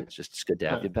to say. It's good to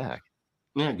have you back.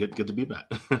 Yeah, good to be back.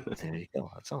 There you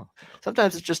go. That's all.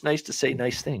 Sometimes it's just nice to say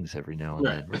nice things every now and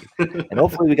then. Right? And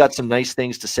hopefully we got some nice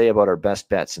things to say about our best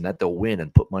bets and that they'll win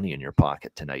and put money in your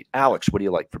pocket tonight. Alex, what do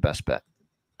you like for best bet?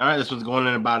 All right, this one's going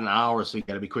in about an hour, so you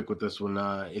got to be quick with this one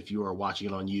if you are watching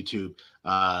it on YouTube.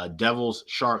 Devils,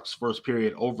 Sharks, first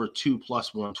period, over 2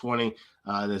 plus 120.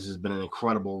 This has been an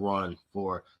incredible run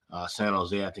for San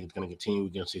Jose. I think it's going to continue. We're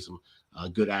going to see some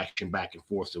good action back and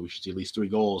forth, so we should see at least 3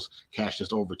 goals. Cash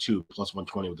just over 2 plus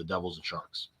 120 with the Devils and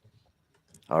Sharks.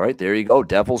 All right, there you go.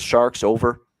 Devils, Sharks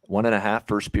over 1.5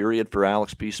 first period for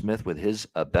Alex B. Smith with his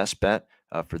best bet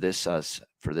for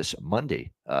this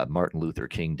Monday, Martin Luther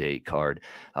King Day card.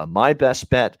 My best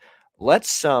bet.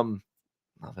 Let's I'm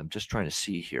just trying to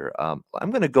see here. I'm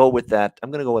going to go with that.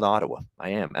 I'm going to go with Ottawa. I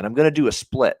am, and I'm going to do a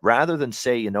split rather than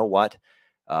say, you know what,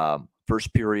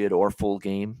 first period or full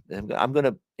game. I'm going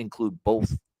to include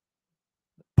both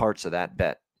parts of that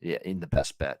bet in the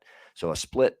best bet. So a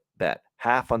split bet,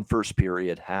 half on first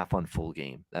period, half on full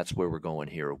game. That's where we're going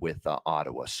here with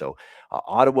Ottawa. So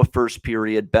Ottawa first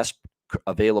period, best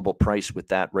available price with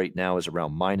that right now is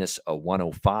around minus a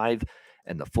 105,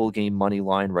 and the full game money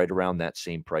line right around that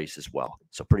same price as well.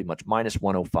 So pretty much minus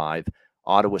 105.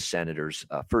 Ottawa Senators,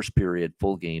 first period,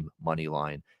 full game money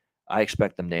line. I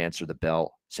expect them to answer the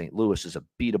bell. St. Louis is a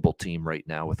beatable team right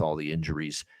now with all the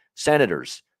injuries.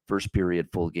 Senators, first period,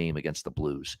 full game against the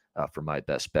Blues for my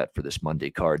best bet for this Monday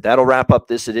card. That'll wrap up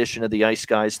this edition of the Ice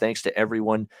Guys. Thanks to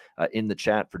everyone in the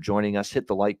chat for joining us. Hit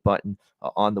the like button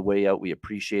on the way out. We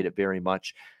appreciate it very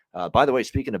much. By the way,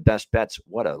 speaking of best bets,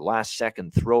 what a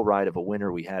last-second throw ride of a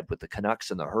winner we had with the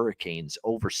Canucks and the Hurricanes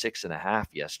over 6.5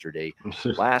 yesterday.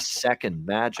 Last-second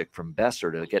magic from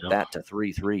Besser to get that to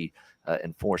 3-3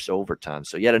 and force overtime.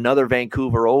 So yet another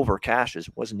Vancouver over cashes.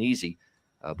 Wasn't easy.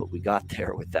 But we got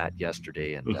there with that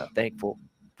yesterday, and thankful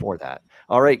for that.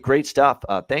 All right, great stuff.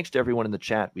 Thanks to everyone in the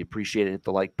chat. We appreciate it. Hit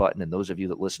the like button, and those of you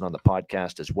that listen on the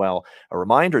podcast as well. A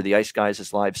reminder, the Ice Guys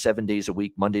is live 7 days a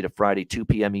week, Monday to Friday, 2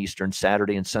 p.m. Eastern,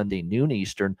 Saturday and Sunday, noon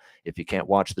Eastern. If you can't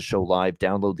watch the show live,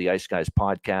 download the Ice Guys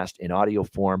podcast in audio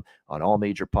form on all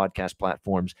major podcast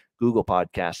platforms, Google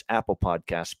Podcasts, Apple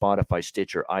Podcasts, Spotify,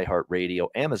 Stitcher, iHeartRadio,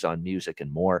 Amazon Music,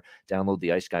 and more. Download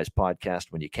the Ice Guys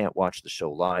podcast when you can't watch the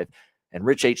show live. And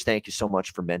Rich H., thank you so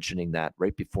much for mentioning that.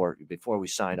 Right before we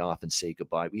sign off and say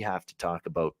goodbye, we have to talk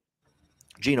about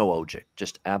Gino Ojic.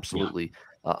 Just absolutely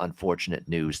unfortunate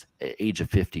news. Age of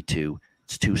 52.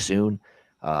 It's too soon.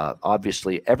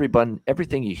 Obviously,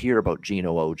 everything you hear about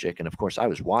Gino Ojic, and of course, I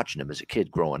was watching him as a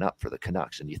kid growing up for the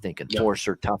Canucks, and you think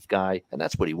enforcer, tough guy, and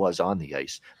that's what he was on the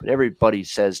ice. But everybody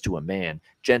says to a man,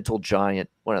 gentle giant,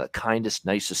 one of the kindest,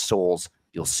 nicest souls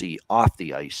you'll see off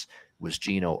the ice was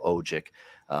Gino Ojic.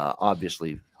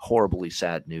 Obviously, horribly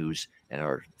sad news, and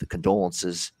the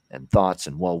condolences and thoughts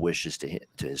and well wishes to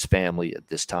his family at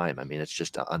this time. I mean, it's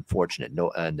just unfortunate.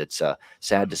 And it's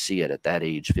sad to see it at that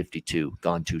age, 52,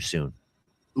 gone too soon.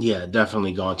 Yeah,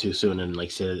 definitely gone too soon. And like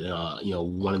I said,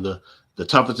 one of the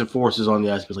toughest enforcers on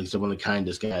the ice, but like I said, one of the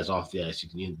kindest guys off the ice.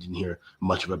 You didn't hear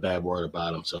much of a bad word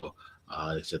about him. So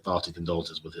like I said, thoughts and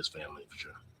condolences with his family for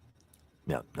sure.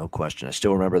 Yeah, no question. I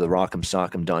still remember the Rock'em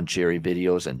Sock'em Don Cherry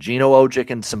videos, and Gino Ojic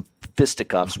and some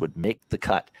fisticuffs would make the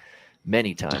cut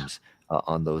many times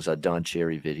on those Don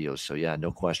Cherry videos. So yeah,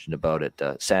 no question about it.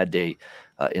 Sad day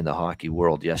in the hockey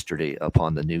world yesterday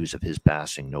upon the news of his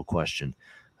passing. No question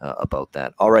about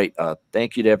that. All right.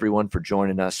 Thank you to everyone for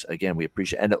joining us. Again, we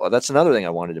appreciate it. And that's another thing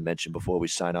I wanted to mention before we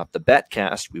sign off. The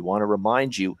Betcast, we want to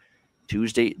remind you,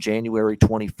 Tuesday, January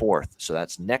 24th. So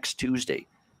that's next Tuesday,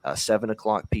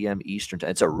 7:00 p.m. Eastern.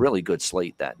 It's a really good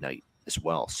slate that night as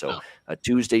well. So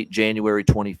Tuesday, January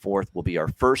 24th will be our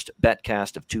first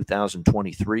Betcast of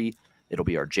 2023. It'll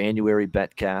be our January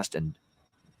Betcast, and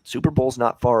Super Bowl's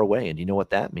not far away, and you know what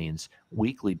that means.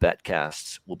 Weekly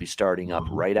Betcasts will be starting up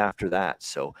right after that.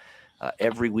 So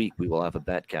every week we will have a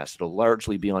Betcast. It'll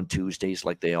largely be on Tuesdays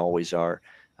like they always are,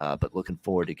 but looking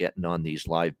forward to getting on these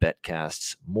live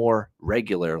Betcasts more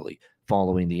regularly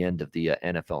following the end of the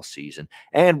NFL season.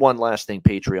 And one last thing,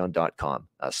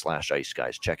 patreon.com/Ice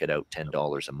Guys. Check it out,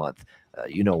 $10 a month.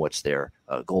 You know what's there.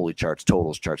 Goalie charts,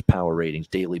 totals charts, power ratings,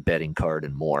 daily betting card,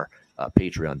 and more.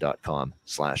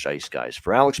 Patreon.com/Ice Guys.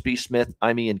 For Alex B. Smith,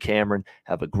 I'm Ian Cameron.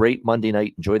 Have a great Monday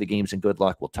night. Enjoy the games and good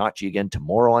luck. We'll talk to you again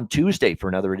tomorrow on Tuesday for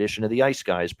another edition of the Ice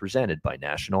Guys presented by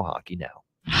National Hockey Now.